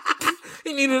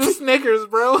 He needed a Snickers,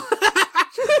 bro. I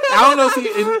don't know if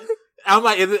I'm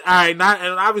like, is it, all right, and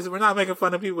obviously we're not making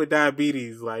fun of people with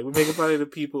diabetes. Like, we're making fun of the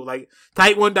people, like,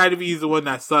 type 1 diabetes is the one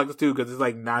that sucks too, cause it's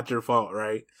like not your fault,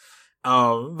 right?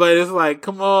 But it's like,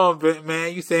 come on,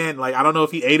 man, you saying, like, I don't know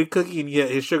if he ate a cookie and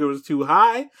yet his sugar was too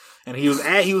high, and he was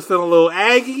feeling a little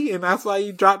aggy, and that's why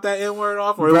he dropped that N-word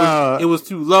off, or it was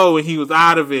too low and he was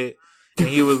out of it, and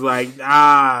he was like,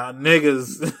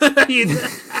 niggas.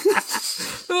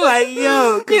 Like,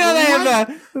 yo, you know,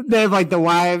 they have like the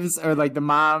wives or like the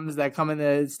moms that come in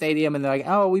the stadium and they're like,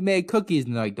 oh, we made cookies,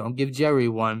 and they're like, don't give Jerry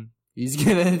one. He's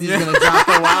gonna drop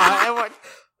the wild.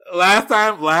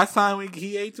 Last time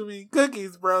he ate too many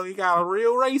cookies, bro. He got a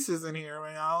real racist in here,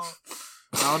 man. I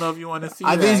don't know if you want to see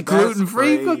Are that. These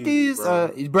gluten-free cookies?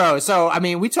 Bro. So, I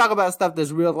mean, we talk about stuff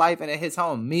that's real life and it hits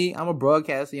home. Me, I'm a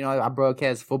broadcaster, you know, I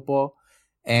broadcast football.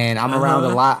 And I'm around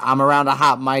a lot. I'm around a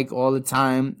hot mic all the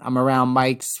time. I'm around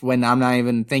mics when I'm not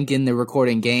even thinking they're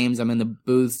recording games. I'm in the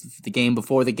booth, the game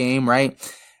before the game, right?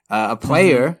 A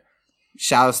player,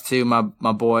 shouts to my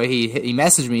boy. He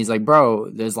messaged me. He's like,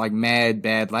 bro, there's like mad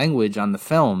bad language on the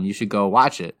film. You should go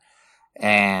watch it.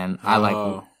 And I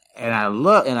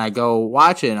look and I go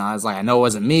watch it. And I was like, I know it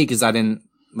wasn't me because I didn't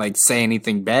like say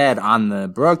anything bad on the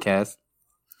broadcast.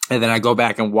 And then I go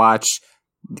back and watch,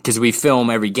 because we film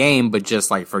every game, but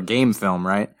just like for game film,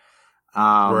 right?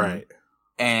 Right.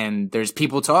 And there's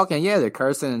people talking, yeah, they're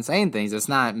cursing and saying things. It's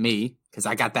not me, because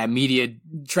I got that media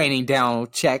training down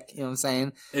check, you know what I'm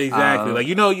saying? Exactly. Like,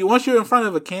 you know, once you're in front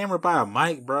of a camera by a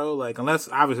mic, bro, like, unless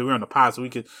obviously we're on the pod, so we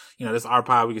could, you know, this is our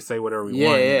pod, we can say whatever we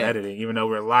want and edit it, even though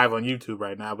we're live on YouTube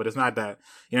right now, but it's not that,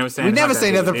 you know what I'm saying? We never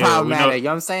say nothing problematic, you know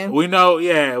what I'm saying? We know,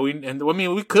 yeah, we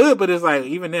could, but it's like,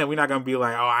 even then, we're not gonna be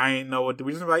like, oh, I ain't know what to,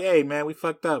 we just be like, hey, man, we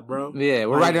fucked up, bro. Yeah,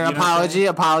 we're writing an apology,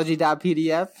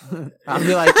 apology.pdf.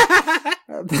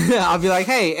 I'll be like,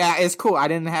 hey, it's cool. I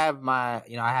didn't have I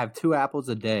have 2 apples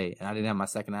a day, and I didn't have my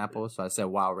second apple, so I said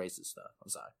wild racist stuff. I'm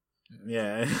sorry.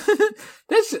 Yeah,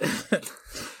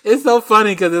 it's so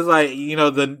funny because it's like, you know,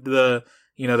 the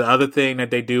other thing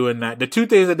that they do in that, the 2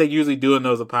 things that they usually do in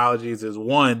those apologies is,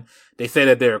 one, they say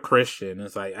that they're a Christian.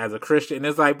 It's like, as a Christian,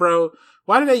 it's like, bro,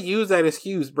 why do they use that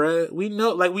excuse, bro? We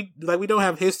know, we don't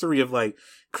have history of like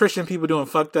Christian people doing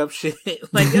fucked up shit.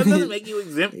 Like, that doesn't make you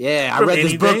exempt. Yeah, I read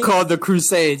this book called The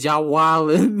Crusades. Y'all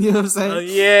wildin', you know what I'm saying?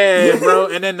 Yeah, bro.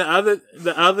 And then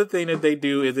the other thing that they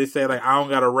do is they say, like, I don't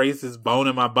got a racist bone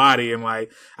in my body. And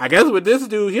like, I guess with this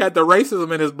dude, he had the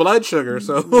racism in his blood sugar,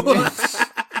 so. I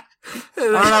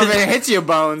don't know if it hits your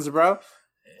bones, bro.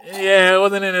 Yeah, it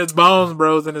wasn't in his bones,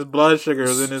 bro. It was in his blood sugar.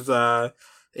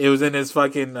 It was in his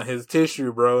fucking, his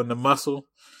tissue, bro, in the muscle.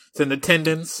 It's in the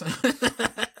tendons.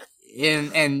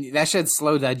 And that shit's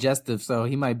slow digestive, so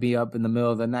he might be up in the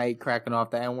middle of the night cracking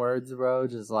off the N-words, bro.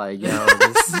 Just like, you know,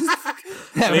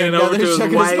 leaning over to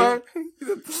his wife.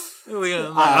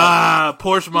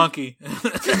 Porsche monkey.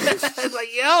 It's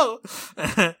like, yo.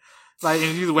 Like,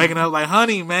 and he's waking up like,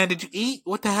 honey, man, did you eat?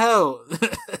 What the hell?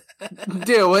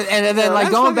 Dude, and then like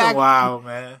going back. Wow,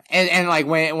 man. And like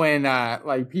when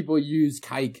like people use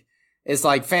kike, it's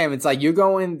like, fam, it's like you're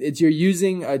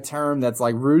using a term that's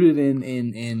like rooted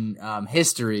in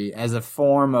history as a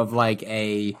form of like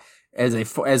as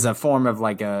a form of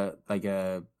like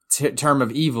a term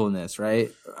of evilness,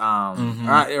 right?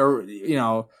 Or you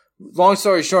know, long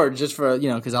story short, just for, you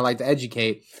know, because I like to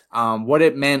educate, what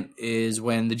it meant is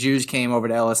when the Jews came over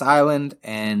to Ellis Island,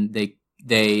 and they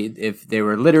if they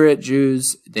were literate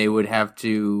Jews, they would have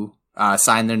to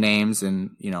sign their names,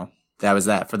 and you know, that was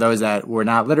that. For those that were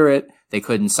not literate, they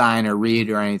couldn't sign or read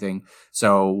or anything.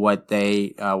 So what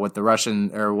they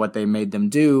made them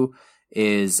do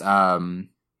is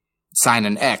sign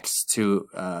an X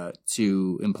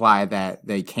to imply that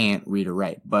they can't read or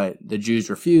write. But the Jews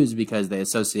refused because they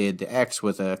associated the X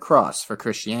with a cross for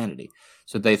Christianity.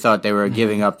 So they thought they were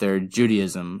giving up their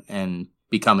Judaism and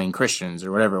becoming Christians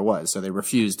or whatever it was. So they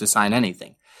refused to sign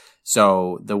anything.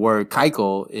 So the word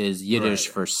keikel is Yiddish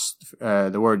for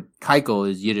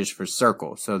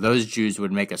circle. So those Jews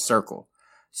would make a circle.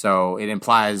 So it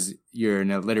implies you're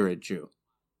an illiterate Jew.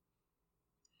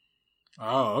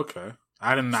 Oh, okay.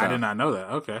 I did not know that.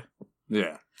 Okay.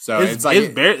 Yeah. So it's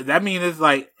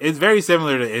very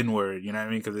similar to N-word, you know what I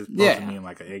mean? Because it's supposed to mean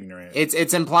like an ignorant.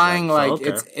 It's implying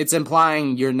it's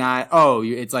implying you're not.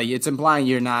 It's implying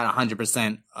you're not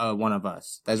 100% one of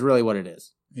us. That's really what it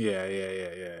is.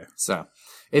 Yeah. So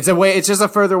it's just a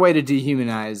further way to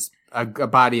dehumanize a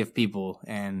body of people,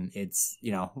 and it's,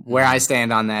 you know, where I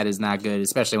stand on that is not good,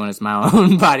 especially when it's my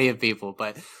own body of people.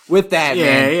 But with that,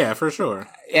 yeah, for sure.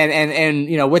 And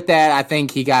you know, with that, I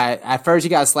think at first he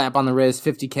got a slap on the wrist,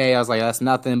 $50K. I was like, that's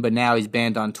nothing. But now he's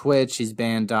banned on Twitch. He's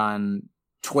banned on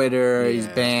Twitter. Yeah. He's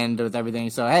banned with everything.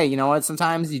 So, hey, you know what?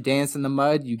 Sometimes you dance in the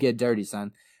mud, you get dirty,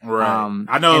 son. Right.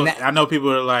 I know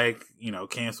people are like, you know,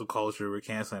 cancel culture. We're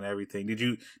canceling everything. Did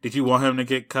you want him to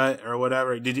get cut or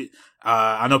whatever? Did you?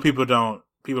 I know people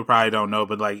probably don't know,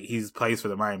 but like, he's plays for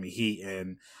the Miami Heat,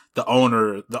 and the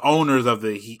owners of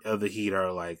the Heat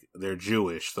are like, they're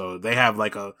Jewish, so they have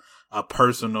like a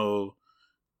personal,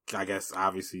 I guess,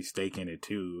 obviously stake in it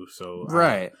too. So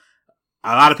right.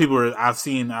 A lot of people I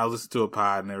listened to a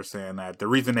pod, and they were saying that the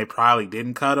reason they probably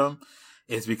didn't cut him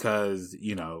is because,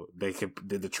 you know, the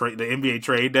NBA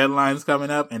trade deadline's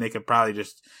coming up, and they could probably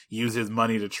just use his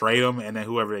money to trade him, and then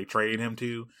whoever they trade him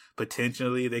to,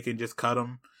 potentially they can just cut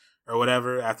him or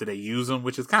whatever after they use him,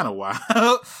 which is kind of wild.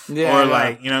 Yeah, or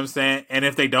like, you know what I'm saying? And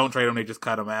if they don't trade him, they just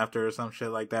cut him after or some shit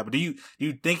like that. But do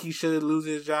you think he should lose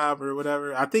his job or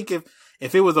whatever? I think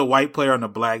if it was a white player on the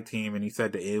black team and he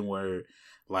said the N-word,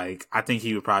 like, I think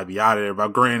he would probably be out of there.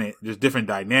 But granted, there's different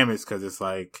dynamics, because it's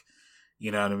like,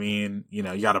 you know what I mean? You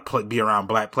know, you gotta be around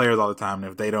black players all the time.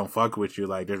 And if they don't fuck with you,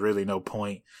 like, there's really no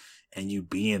point in you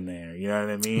being there. You know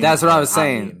what I mean? That's what I was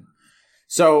saying.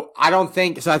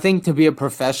 I think to be a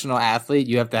professional athlete,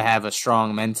 you have to have a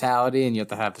strong mentality, and you have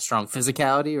to have a strong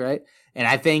physicality, right? And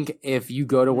I think if you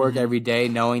go to work every day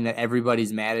knowing that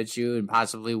everybody's mad at you and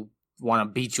possibly want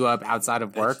to beat you up outside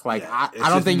of work, I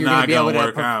don't think you're going to be able to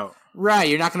work out. Right,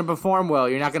 you're not going to perform well.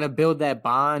 You're not going to build that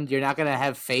bond. You're not going to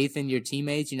have faith in your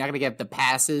teammates. You're not going to get the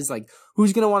passes. Like,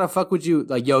 who's going to want to fuck with you?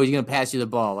 Like, yo, he's going to pass you the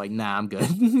ball. Like, nah, I'm good.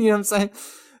 You know what I'm saying?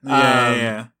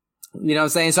 Yeah. You know what I'm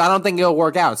saying? So I don't think it'll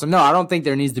work out. So no, I don't think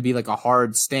there needs to be like a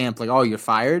hard stamp, like, oh, you're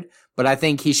fired. But I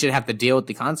think he should have to deal with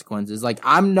the consequences. Like,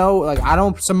 I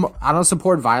don't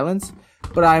support violence,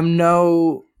 but I'm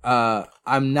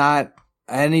not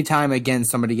anytime against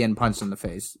somebody getting punched in the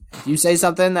face. If you say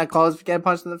something that calls for getting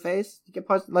punched in the face, you get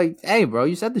punched. Like, hey, bro,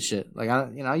 you said the shit. Like,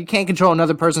 you can't control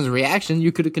another person's reaction.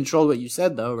 You could have controlled what you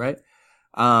said, though, right?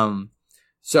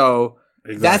 So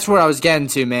exactly. That's what I was getting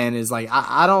to, man. Is like,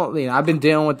 I don't, you know, I've been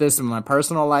dealing with this in my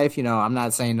personal life. You know, I'm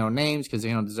not saying no names because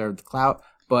they don't deserve the clout.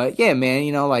 But yeah, man,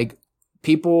 you know, like,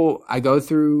 people I go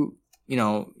through, you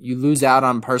know, you lose out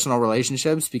on personal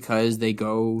relationships because they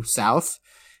go south.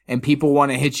 And people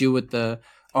want to hit you with the,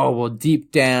 oh, well,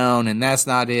 deep down, and that's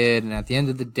not it, and at the end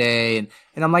of the day, and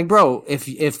I'm like, bro,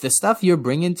 if the stuff you're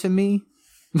bringing to me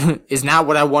is not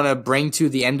what I want to bring to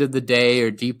the end of the day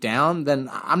or deep down, then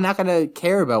I'm not going to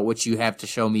care about what you have to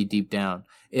show me deep down.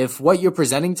 If what you're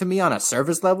presenting to me on a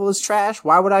surface level is trash,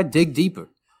 why would I dig deeper?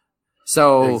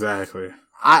 So exactly.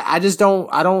 I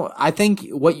think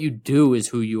what you do is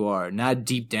who you are, not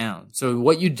deep down. So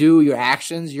what you do, your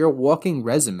actions, your walking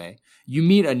resume. You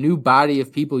meet a new body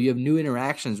of people. You have new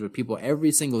interactions with people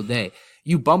every single day.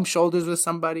 You bump shoulders with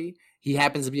somebody. He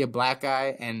happens to be a black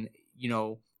guy, and, you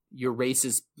know, your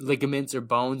racist ligaments or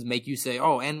bones make you say,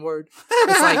 "Oh, N-word."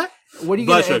 It's like, what are you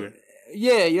Blood gonna? sugar.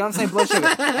 Yeah, you know what I'm saying? Blood sugar.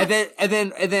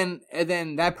 And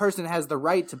then that person has the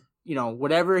right to, you know,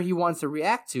 whatever he wants to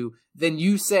react to. Then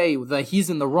you say that he's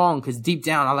in the wrong because deep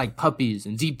down I like puppies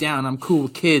and deep down I'm cool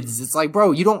with kids. It's like,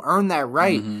 bro, you don't earn that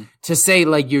right to say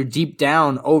like your deep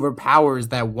down overpowers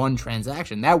that one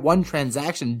transaction. That one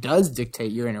transaction does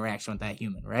dictate your interaction with that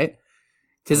human, right?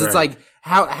 Because it's like,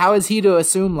 how is he to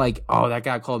assume like, oh, that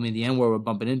guy called me the N-word while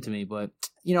bumping into me, but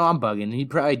you know I'm bugging. He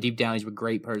probably deep down he's a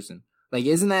great person. Like,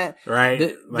 isn't that right?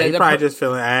 He probably just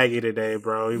feeling aggy today,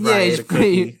 bro. He probably ate a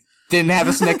cookie. Didn't have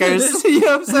a Snickers. You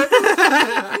know what I'm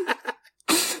saying?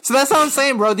 So that's what I'm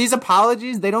saying, bro. These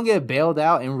apologies, they don't get bailed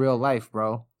out in real life,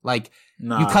 bro. Like,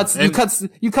 you cut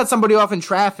somebody off in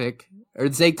traffic, or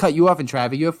they cut you off in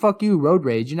traffic. You have fuck you, road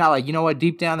rage. You're not like, you know what?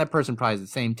 Deep down, that person probably has the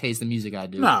same taste of music I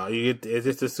do. No, it's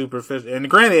just a superficial. And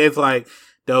granted, it's like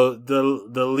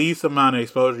the least amount of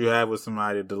exposure you have with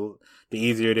somebody, the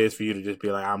easier it is for you to just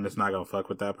be like, I'm just not gonna fuck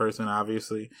with that person,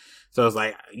 obviously. So it's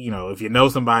like, you know, if you know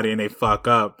somebody and they fuck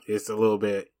up, it's a little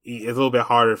bit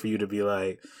harder for you to be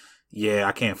like, yeah,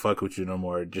 I can't fuck with you no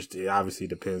more. Just, it obviously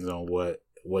depends on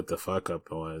what the fuck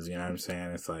up was. You know what I'm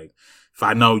saying? It's like, if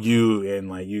I know you and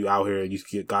like you out here,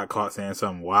 you got caught saying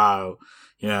something wild,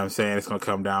 you know what I'm saying? It's going to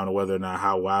come down to whether or not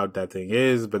how wild that thing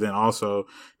is. But then also,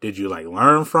 did you like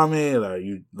learn from it? Are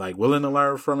you like willing to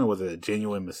learn from it? Was it a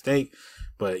genuine mistake?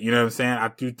 But you know what I'm saying? I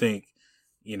do think,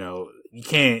 you know,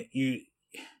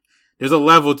 there's a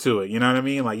level to it. You know what I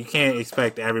mean? Like, you can't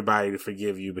expect everybody to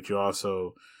forgive you, but you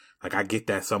also, like, I get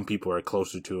that some people are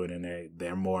closer to it and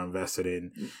they're more invested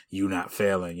in you not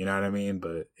failing. You know what I mean?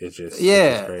 But it's just,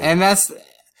 yeah. crazy. And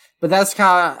that's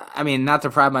kind of, I mean, not to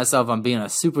pride myself on being a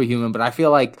superhuman, but I feel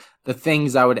like the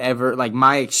things I would ever, like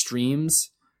my extremes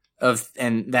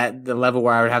and that the level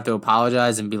where I would have to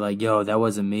apologize and be like, yo, that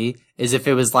wasn't me, is if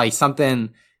it was like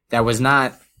something that was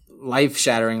not life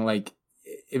shattering, like,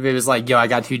 if it was like, yo, I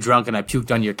got too drunk and I puked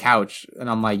on your couch, and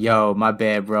I'm like, yo, my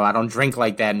bad, bro. I don't drink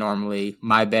like that normally.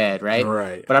 My bad, right?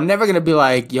 Right. But I'm never gonna be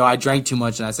like, yo, I drank too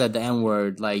much and I said the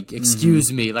N-word. Like,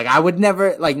 excuse me. Like, I would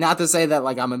never, like, not to say that,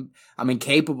 like, I'm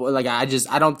incapable. Like, I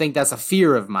don't think that's a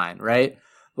fear of mine, right?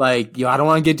 Like, yo, I don't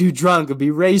want to get too drunk and be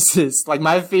racist. Like,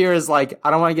 my fear is, like,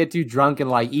 I don't want to get too drunk and,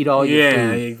 like, eat all your food.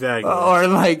 Yeah, exactly. Or,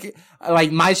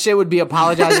 like, my shit would be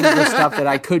apologizing for stuff that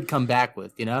I could come back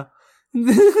with, you know?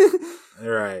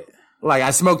 Right. Like,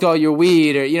 I smoked all your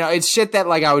weed, or, you know, it's shit that,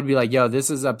 like, I would be like, yo, this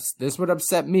would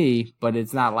upset me, but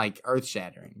it's not, like,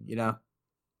 earth-shattering, you know?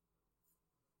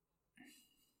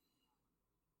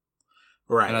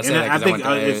 Right. And And I think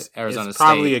it's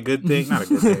probably a good thing. Not a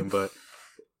good thing, but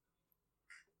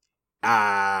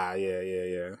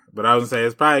yeah. But I was gonna say,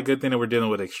 it's probably a good thing that we're dealing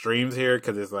with extremes here,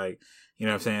 because it's like, you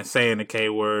know what I'm saying the K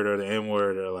word or the N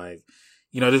word, or like,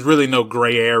 you know, there's really no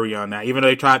gray area on that. Even though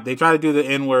they try to do the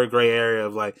N-word gray area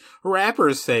of like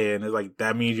rappers saying, it's like,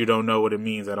 that means you don't know what it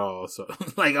means at all. So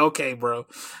like, okay, bro.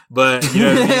 But you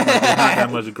know what I mean? Like, there's not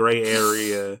that much gray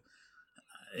area.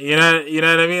 You know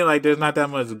what I mean? Like, there's not that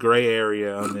much gray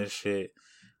area on this shit.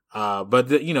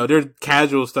 But you know, there's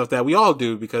casual stuff that we all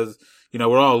do because, you know,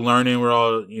 we're all learning, we're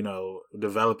all, you know,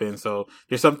 developing. So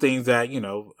there's some things that, you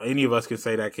know, any of us can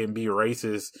say that can be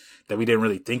racist that we didn't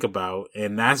really think about.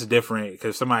 And that's different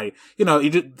because somebody, you know,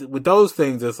 with those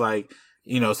things, it's like,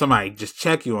 you know, somebody just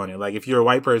check you on it. Like, if you're a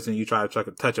white person, you try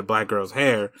to touch a black girl's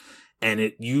hair,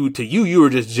 and you were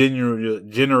just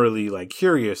generally like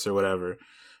curious or whatever.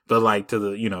 But like to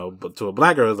a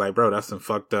black girl, it's like, bro, that's some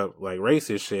fucked up like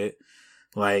racist shit.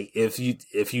 Like, if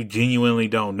you genuinely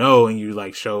don't know and you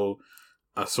like show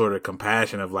a sort of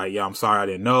compassion of like, yo, I'm sorry I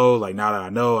didn't know. Like, now that I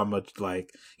know, I'm much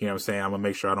like, you know what I'm saying? I'm gonna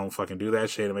make sure I don't fucking do that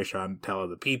shit and make sure I tell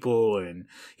other people and,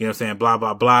 you know what I'm saying? Blah,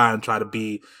 blah, blah, and try to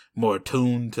be more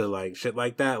attuned to like shit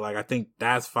like that. Like, I think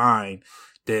that's fine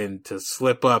than to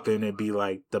slip up and it be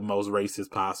like the most racist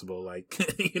possible. Like,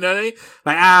 you know what I mean?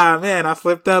 Like, man, I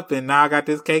slipped up and now I got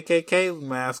this KKK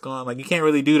mask on. Like, you can't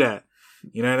really do that.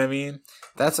 You know what I mean?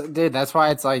 That's why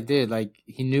it's like, dude, like,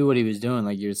 he knew what he was doing.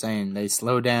 Like you were saying, they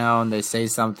slow down, they say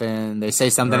something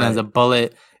right as a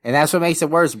bullet. And that's what makes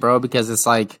it worse, bro, because it's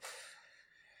like,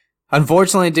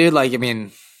 unfortunately, dude, like, I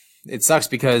mean, it sucks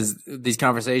because these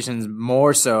conversations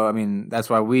more so, I mean, that's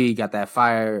why we got that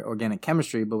fire organic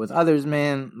chemistry. But with others,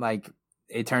 man, like,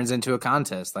 it turns into a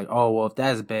contest. Like, oh, well, if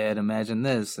that's bad, imagine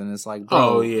this. And it's like,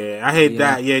 bro. Oh, yeah. I hate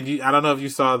that. Yeah. I don't know if you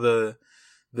saw the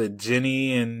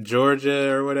Jenny and Georgia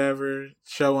or whatever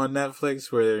show on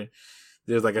Netflix where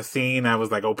there's like a scene that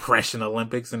was like Oppression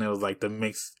Olympics, and it was like the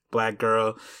mixed black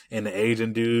girl and the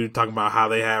Asian dude talking about how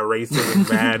they had racism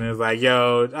bad, and it's like,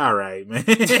 yo, all right, man.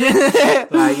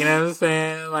 Like, you know what I'm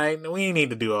saying? Like, we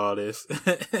need to do all this.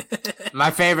 My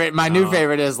new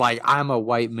favorite is like, I'm a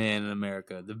white man in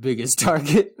America, the biggest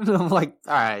target. And I'm like,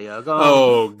 all right, yo,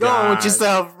 go on with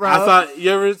yourself, bro. I thought,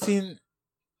 you ever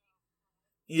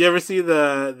see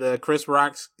the Chris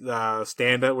Rock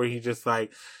stand up where he just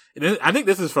like, I think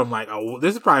this is from like,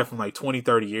 this is probably from like 20,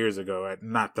 30 years ago.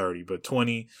 Not 30, but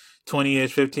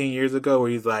 20-ish, 15 years ago, where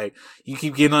he's like, you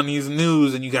keep getting on these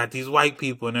news and you got these white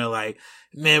people and they're like,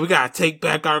 man, we gotta take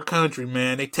back our country,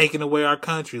 man. They taking away our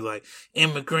country. Like,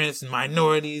 immigrants and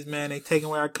minorities, man, they taking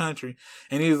away our country.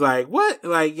 And he's like, what?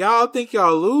 Like, y'all think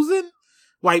y'all losing?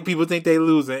 White people think they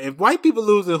losing. If white people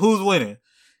losing, who's winning?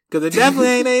 Cause it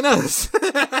definitely ain't us.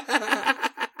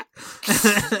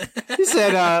 He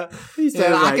said, I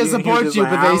can support you,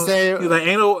 but they say, he's like,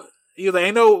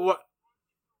 ain't no, what?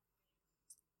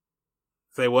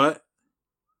 Say what?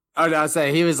 Oh, no, I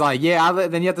say, he was like, yeah,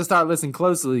 then you have to start listening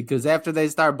closely, because after they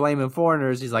start blaming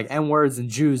foreigners, he's like, N-words and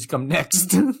Jews come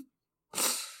next.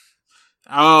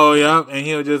 Oh, yeah. And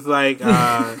he was just like,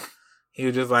 I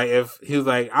don't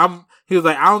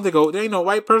think there ain't no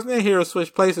white person in here to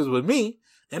switch places with me,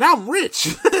 and I'm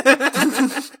rich.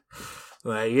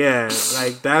 Like, yeah,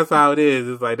 like, that's how it is.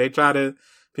 It's like,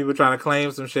 people trying to claim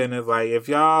some shit, and it's like, if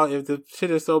the shit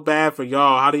is so bad for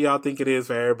y'all, how do y'all think it is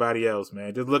for everybody else,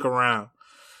 man? Just look around.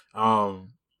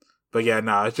 But yeah,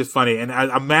 no, it's just funny. And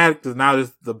I'm mad because now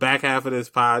the back half of this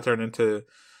pod turned into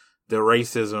the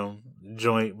racism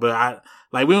joint. But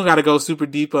we don't got to go super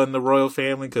deep on the royal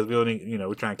family because we only,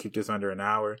 we're trying to keep this under an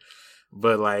hour.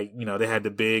 But like, they had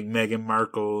the big Meghan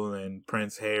Markle and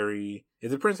Prince Harry.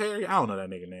 Is it Prince Harry? I don't know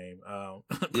that nigga name.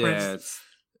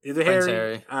 Is it Prince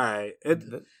Harry? All right.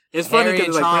 It's Harry funny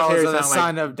because like Prince Harry are the sound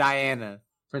son of Diana,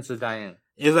 Princess Diana.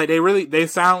 It's like they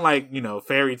sound like,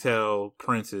 fairy tale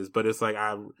princes, but it's like,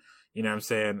 you know what I'm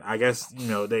saying? I guess,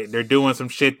 they're doing some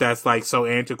shit that's like so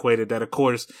antiquated that of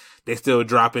course they still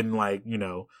dropping like,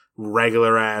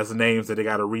 regular ass names that they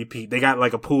gotta repeat. They got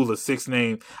like a pool of 6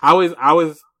 names. I always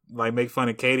like make fun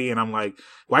of Katie, and I'm like,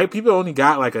 white people only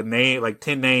got like a name, like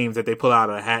 10 names that they pull out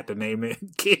of a hat to name their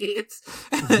kids.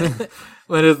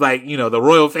 But it's like, the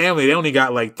royal family, they only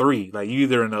got like 3. Like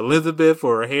either an Elizabeth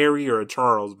or a Harry or a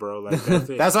Charles, bro. Like that's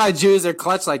it. That's why Jews are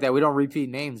clutch like that. We don't repeat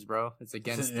names, bro. It's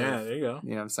against yeah, there you go. You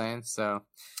know what I'm saying? So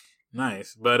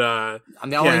nice. But I'm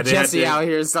the only Jesse out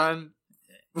here, son.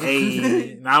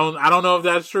 Hey, I don't know if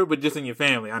that's true, but just in your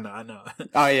family, I know.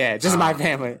 Oh yeah, just my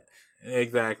family.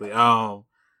 Exactly.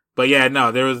 But yeah,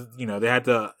 no, there was, they had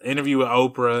the interview with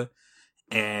Oprah,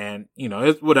 and,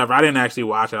 it's whatever. I didn't actually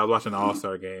watch it. I was watching the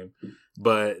All-Star game.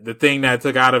 But the thing that I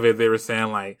took out of it, they were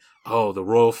saying like, oh, the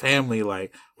royal family,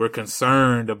 like, we're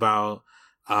concerned about,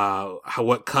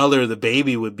 what color the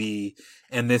baby would be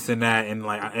and this and that. And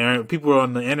like, and people were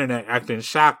on the internet acting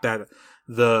shocked that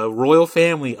the royal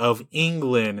family of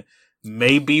England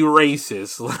may be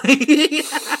racist.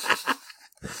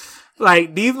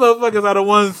 Like, these motherfuckers are the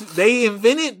ones, they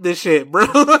invented this shit, bro.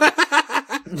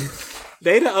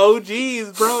 They the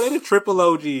OGs, bro. They the triple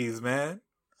OGs, man.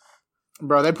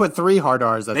 Bro, they put 3 hard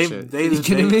R's that shit. You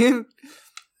kidding me?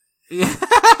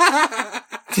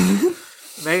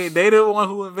 They the one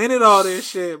who invented all this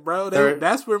shit, bro.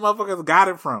 That's where motherfuckers got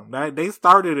it from. They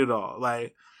started it all.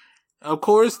 Like, of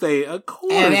course.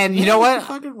 And you know what?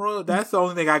 Fucking royal. That's the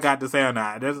only thing I got to say on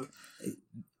that.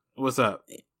 What's up?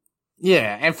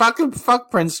 Yeah, and fuck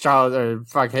Prince Charles or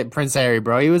fuck Prince Harry,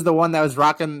 bro. He was the one that was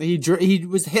rocking. He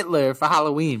was Hitler for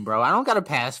Halloween, bro. I don't got a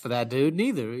pass for that dude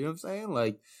neither. You know what I'm saying?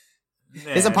 Like,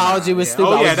 his apology was stupid.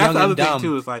 Oh yeah, that's the other thing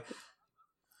too. Is like,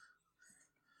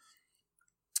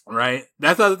 right?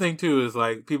 That's the other thing too. Is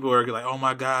like people are like, oh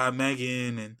my god,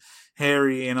 Meghan and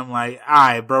Harry, and I'm like, all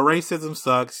right, bro. Racism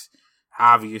sucks.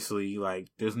 Obviously, like,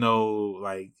 there's no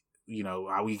like,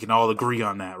 we can all agree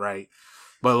on that, right?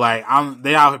 But like,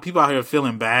 people out here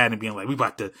feeling bad and being like, we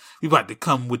about to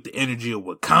come with the energy of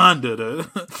Wakanda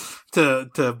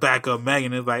to back up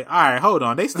Meghan. It's like, all right, hold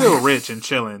on. They still rich and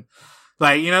chilling.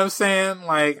 Like, you know what I'm saying?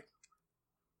 Like,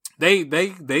 they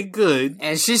good.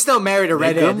 And she's still married a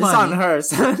redhead. It's on her,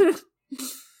 son.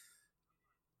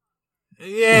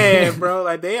 Yeah, bro.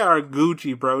 Like, they are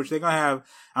Gucci, bro.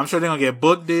 I'm sure they're gonna get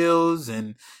book deals,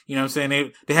 and, you know what I'm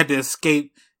saying? They had to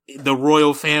escape the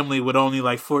royal family with only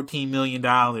like $14 million.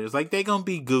 Like, they gonna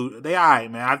be good. They alright,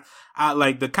 man. I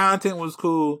like, the content was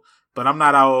cool, but I'm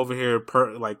not out over here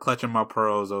like clutching my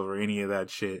pearls over any of that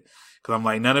shit. Cause I'm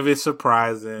like, none of it's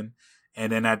surprising.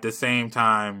 And then at the same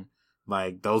time,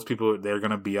 Like, those people, they're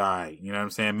gonna be alright. You know what I'm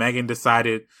saying? Megan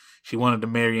decided she wanted to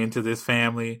marry into this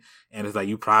family, and it's like,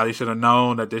 you probably should have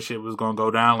known that this shit was gonna go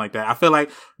down like that. I feel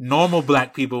like normal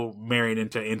black people married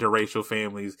into interracial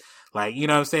families, like, you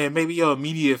know what I'm saying? Maybe your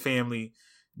immediate family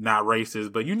not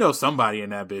racist, but you know somebody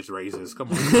in that bitch racist.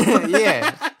 Come on.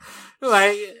 Yeah.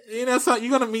 Like, you know, so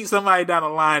you're gonna meet somebody down the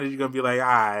line and you're gonna be like,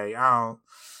 alright, I don't,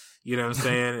 you know what I'm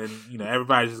saying? And, you know,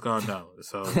 everybody's just gonna know.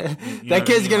 So that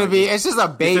kid's gonna be, it's just a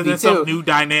baby too. Some new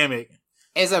dynamic.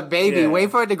 It's a baby. Yeah. Wait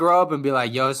for it to grow up and be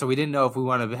like, yo, so we didn't know if we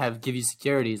want to give you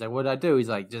security. He's like, what did I do? He's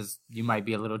like, just, you might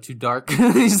be a little too dark.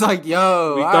 He's like,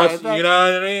 yo, we all thought, right, you know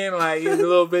what I mean? Like, it's a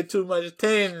little bit too much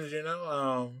tinge, you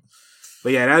know?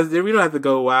 But yeah, we don't have to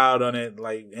go wild on it.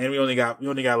 Like, and we only got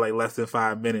like less than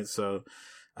 5 minutes. So,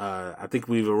 I think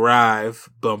we've arrived,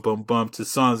 bump, to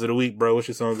songs of the week, bro. What's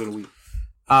your songs of the week?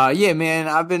 Yeah, man,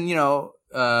 I've been,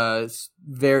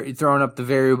 throwing up the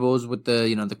variables with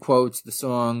the, the quotes, the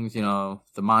songs,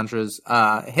 the mantras,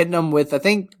 hitting them with, I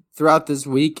think throughout this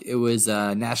week, it was,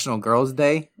 National Girls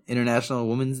Day, International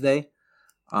Women's Day.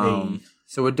 Hey.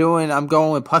 So I'm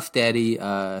going with Puff Daddy,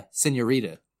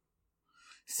 Senorita.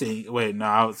 I'm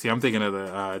thinking of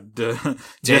the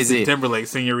Jay-Z. Justin Timberlake,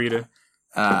 Senorita.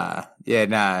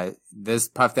 This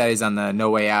Puff Daddy's on the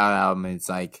No Way Out album.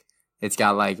 It's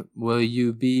got like, will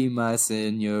you be my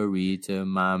senorita,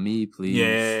 mommy, please?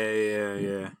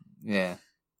 Yeah.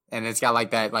 And it's got like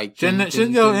that, like, shouldn't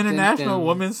your International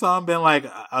Woman song been like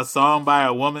a song by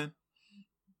a woman?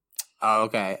 Oh,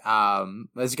 okay.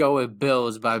 Let's go with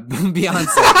Bills by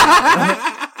Beyonce.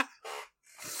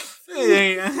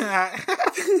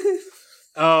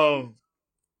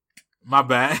 My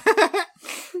bad.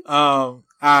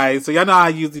 Alright, so y'all know how I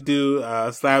usually do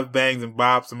slaps, bangs, and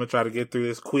bops. I'm gonna try to get through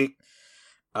this quick.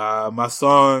 My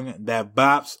song that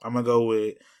bops, I'm gonna go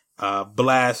with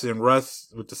Blast and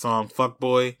Russ with the song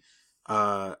Fuckboy.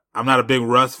 I'm not a big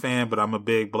Russ fan, but I'm a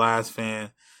big Blast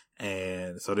fan.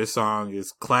 And so this song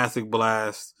is classic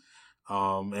Blast.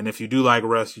 And if you do like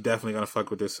Russ, you're definitely gonna fuck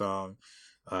with this song.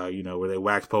 Where they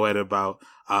wax poetic about,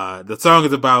 the song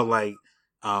is about like,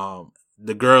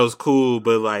 the girl's cool,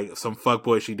 but like some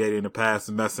fuckboy she dated in the past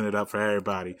and messing it up for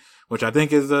everybody, which I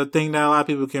think is a thing that a lot of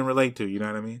people can relate to. You know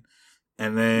what I mean?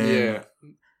 And then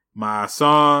my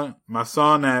song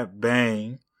that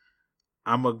bang,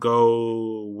 I'm gonna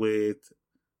go with,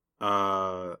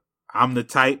 I'm the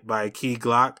Type by Key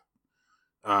Glock.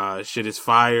 Shit is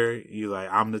fire. You like,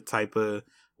 I'm the type of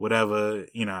whatever,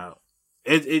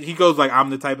 he goes like,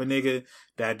 I'm the type of nigga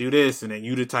that do this, and then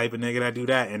you the type of nigga that do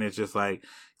that, and it's just like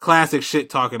classic shit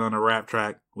talking on a rap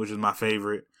track, which is my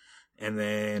favorite. And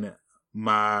then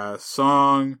my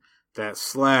song that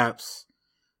slaps,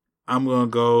 I'm gonna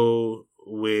go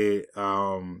with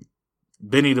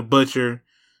Benny the Butcher,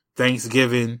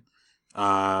 Thanksgiving.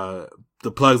 The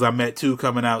Plugs I Met Too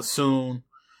coming out soon.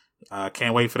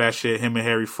 Can't wait for that shit. Him and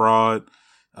Harry Fraud,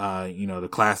 the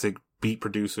classic beat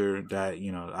producer that,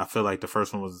 I feel like the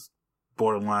first one was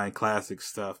borderline classic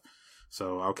stuff.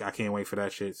 So I can't wait for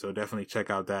that shit. So definitely check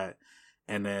out that.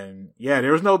 And then,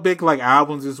 there was no big like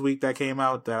albums this week that came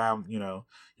out that the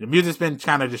music's been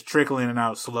kind of just trickling in and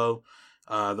out slow.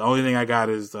 The only thing I got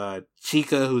is,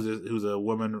 Chica, who's a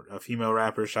woman, a female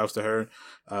rapper. Shouts to her.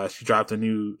 She dropped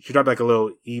like a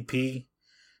little EP.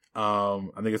 I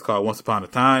think it's called Once Upon a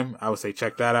Time. I would say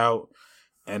check that out.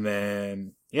 And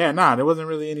then, there wasn't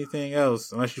really anything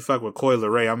else unless you fuck with Coi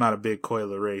Leray. I'm not a big Coi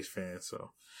Leray fan,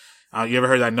 so. You ever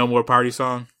heard that No More Party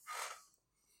song?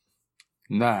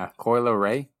 Nah, Coi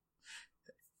Leray?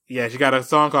 Yeah, she got a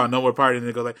song called No More Party, and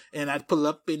it goes like, and I'd pull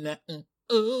up in that,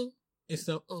 it's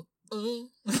so,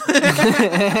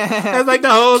 That's like the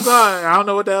whole song. I don't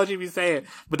know what the hell she be saying,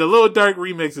 but the Lil Durk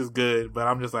remix is good, but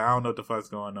I'm just like, I don't know what the fuck's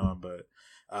going on, but,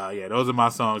 those are my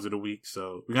songs of the week,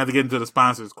 so we got to get into the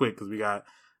sponsors quick, because we got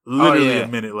literally a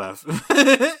minute left.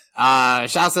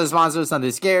 Shouts to the sponsor, Sunday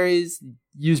Scaries.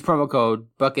 Use promo code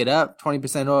Bucket Up,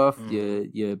 20% off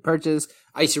your purchase.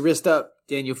 Ice your wrist up,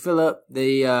 Daniel Phillip.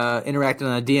 They interacted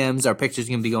on the DMs. Our picture's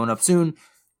gonna be going up soon.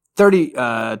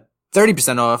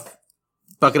 30% off.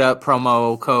 Bucket Up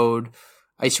promo code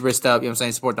Ice your wrist up. You know what I'm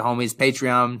saying? Support the homies.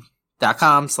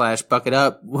 Patreon.com/Bucket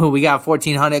Up. We got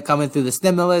 1,400 coming through the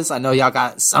stimulus. I know y'all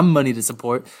got some money to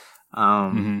support. You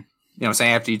know what I'm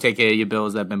saying? After you take care of your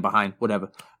bills that have been behind,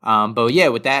 whatever. But yeah,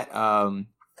 with that,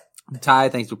 Ty,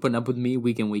 thanks for putting up with me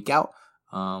week in, week out.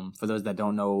 For those that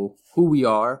don't know who we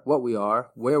are, what we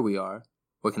are, where we are,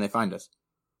 where can they find us?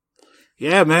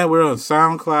 Yeah, man, we're on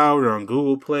SoundCloud, we're on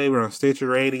Google Play, we're on Stitcher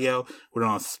Radio, we're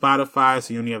on Spotify,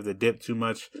 so you don't have to dip too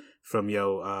much from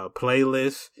your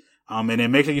playlist. And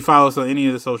then make sure you follow us on any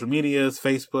of the social medias,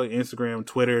 Facebook, Instagram,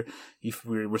 Twitter.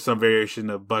 We're some variation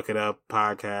of Bucket Up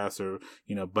Podcast or,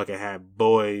 Bucket Hat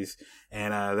Boys.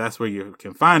 And that's where you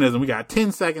can find us. And we got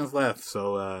 10 seconds left.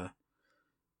 So,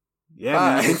 yeah,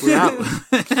 man, I think we're out.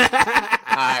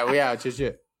 All right, we out.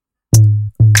 Shit.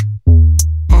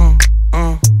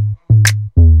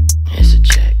 It's a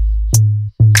check.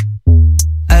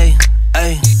 Ay,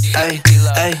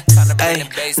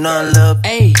 no love.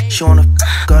 Ay, she wanna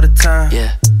go to time.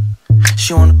 Yeah.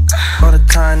 She wanna go to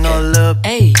time. No love.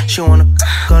 Ay, she wanna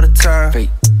go to time.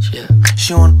 Yeah.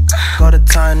 She wanna go to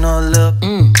time. No love.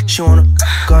 She wanna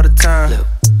go to time.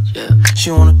 Yeah.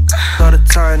 She wanna go to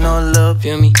time. No love.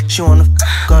 Feel me? She wanna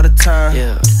go to time.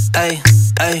 Yeah. Ay.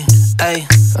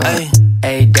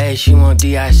 Every day she want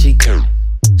D-I-C-K.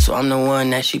 So I'm the one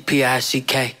that she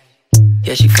P-I-C-K.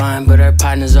 Yeah, she fine, but her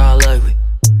partners all ugly.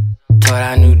 Told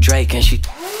I knew Drake and she.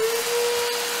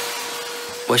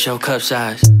 What's your cup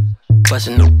size?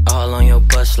 Bustin' all on your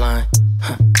bus line.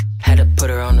 Had to put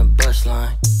her on the bus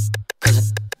line. Cause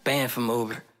I'm banned from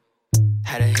Uber.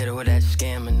 Had to hit her with that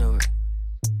scam maneuver.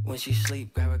 When she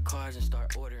sleep, grab her cards and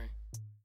start ordering.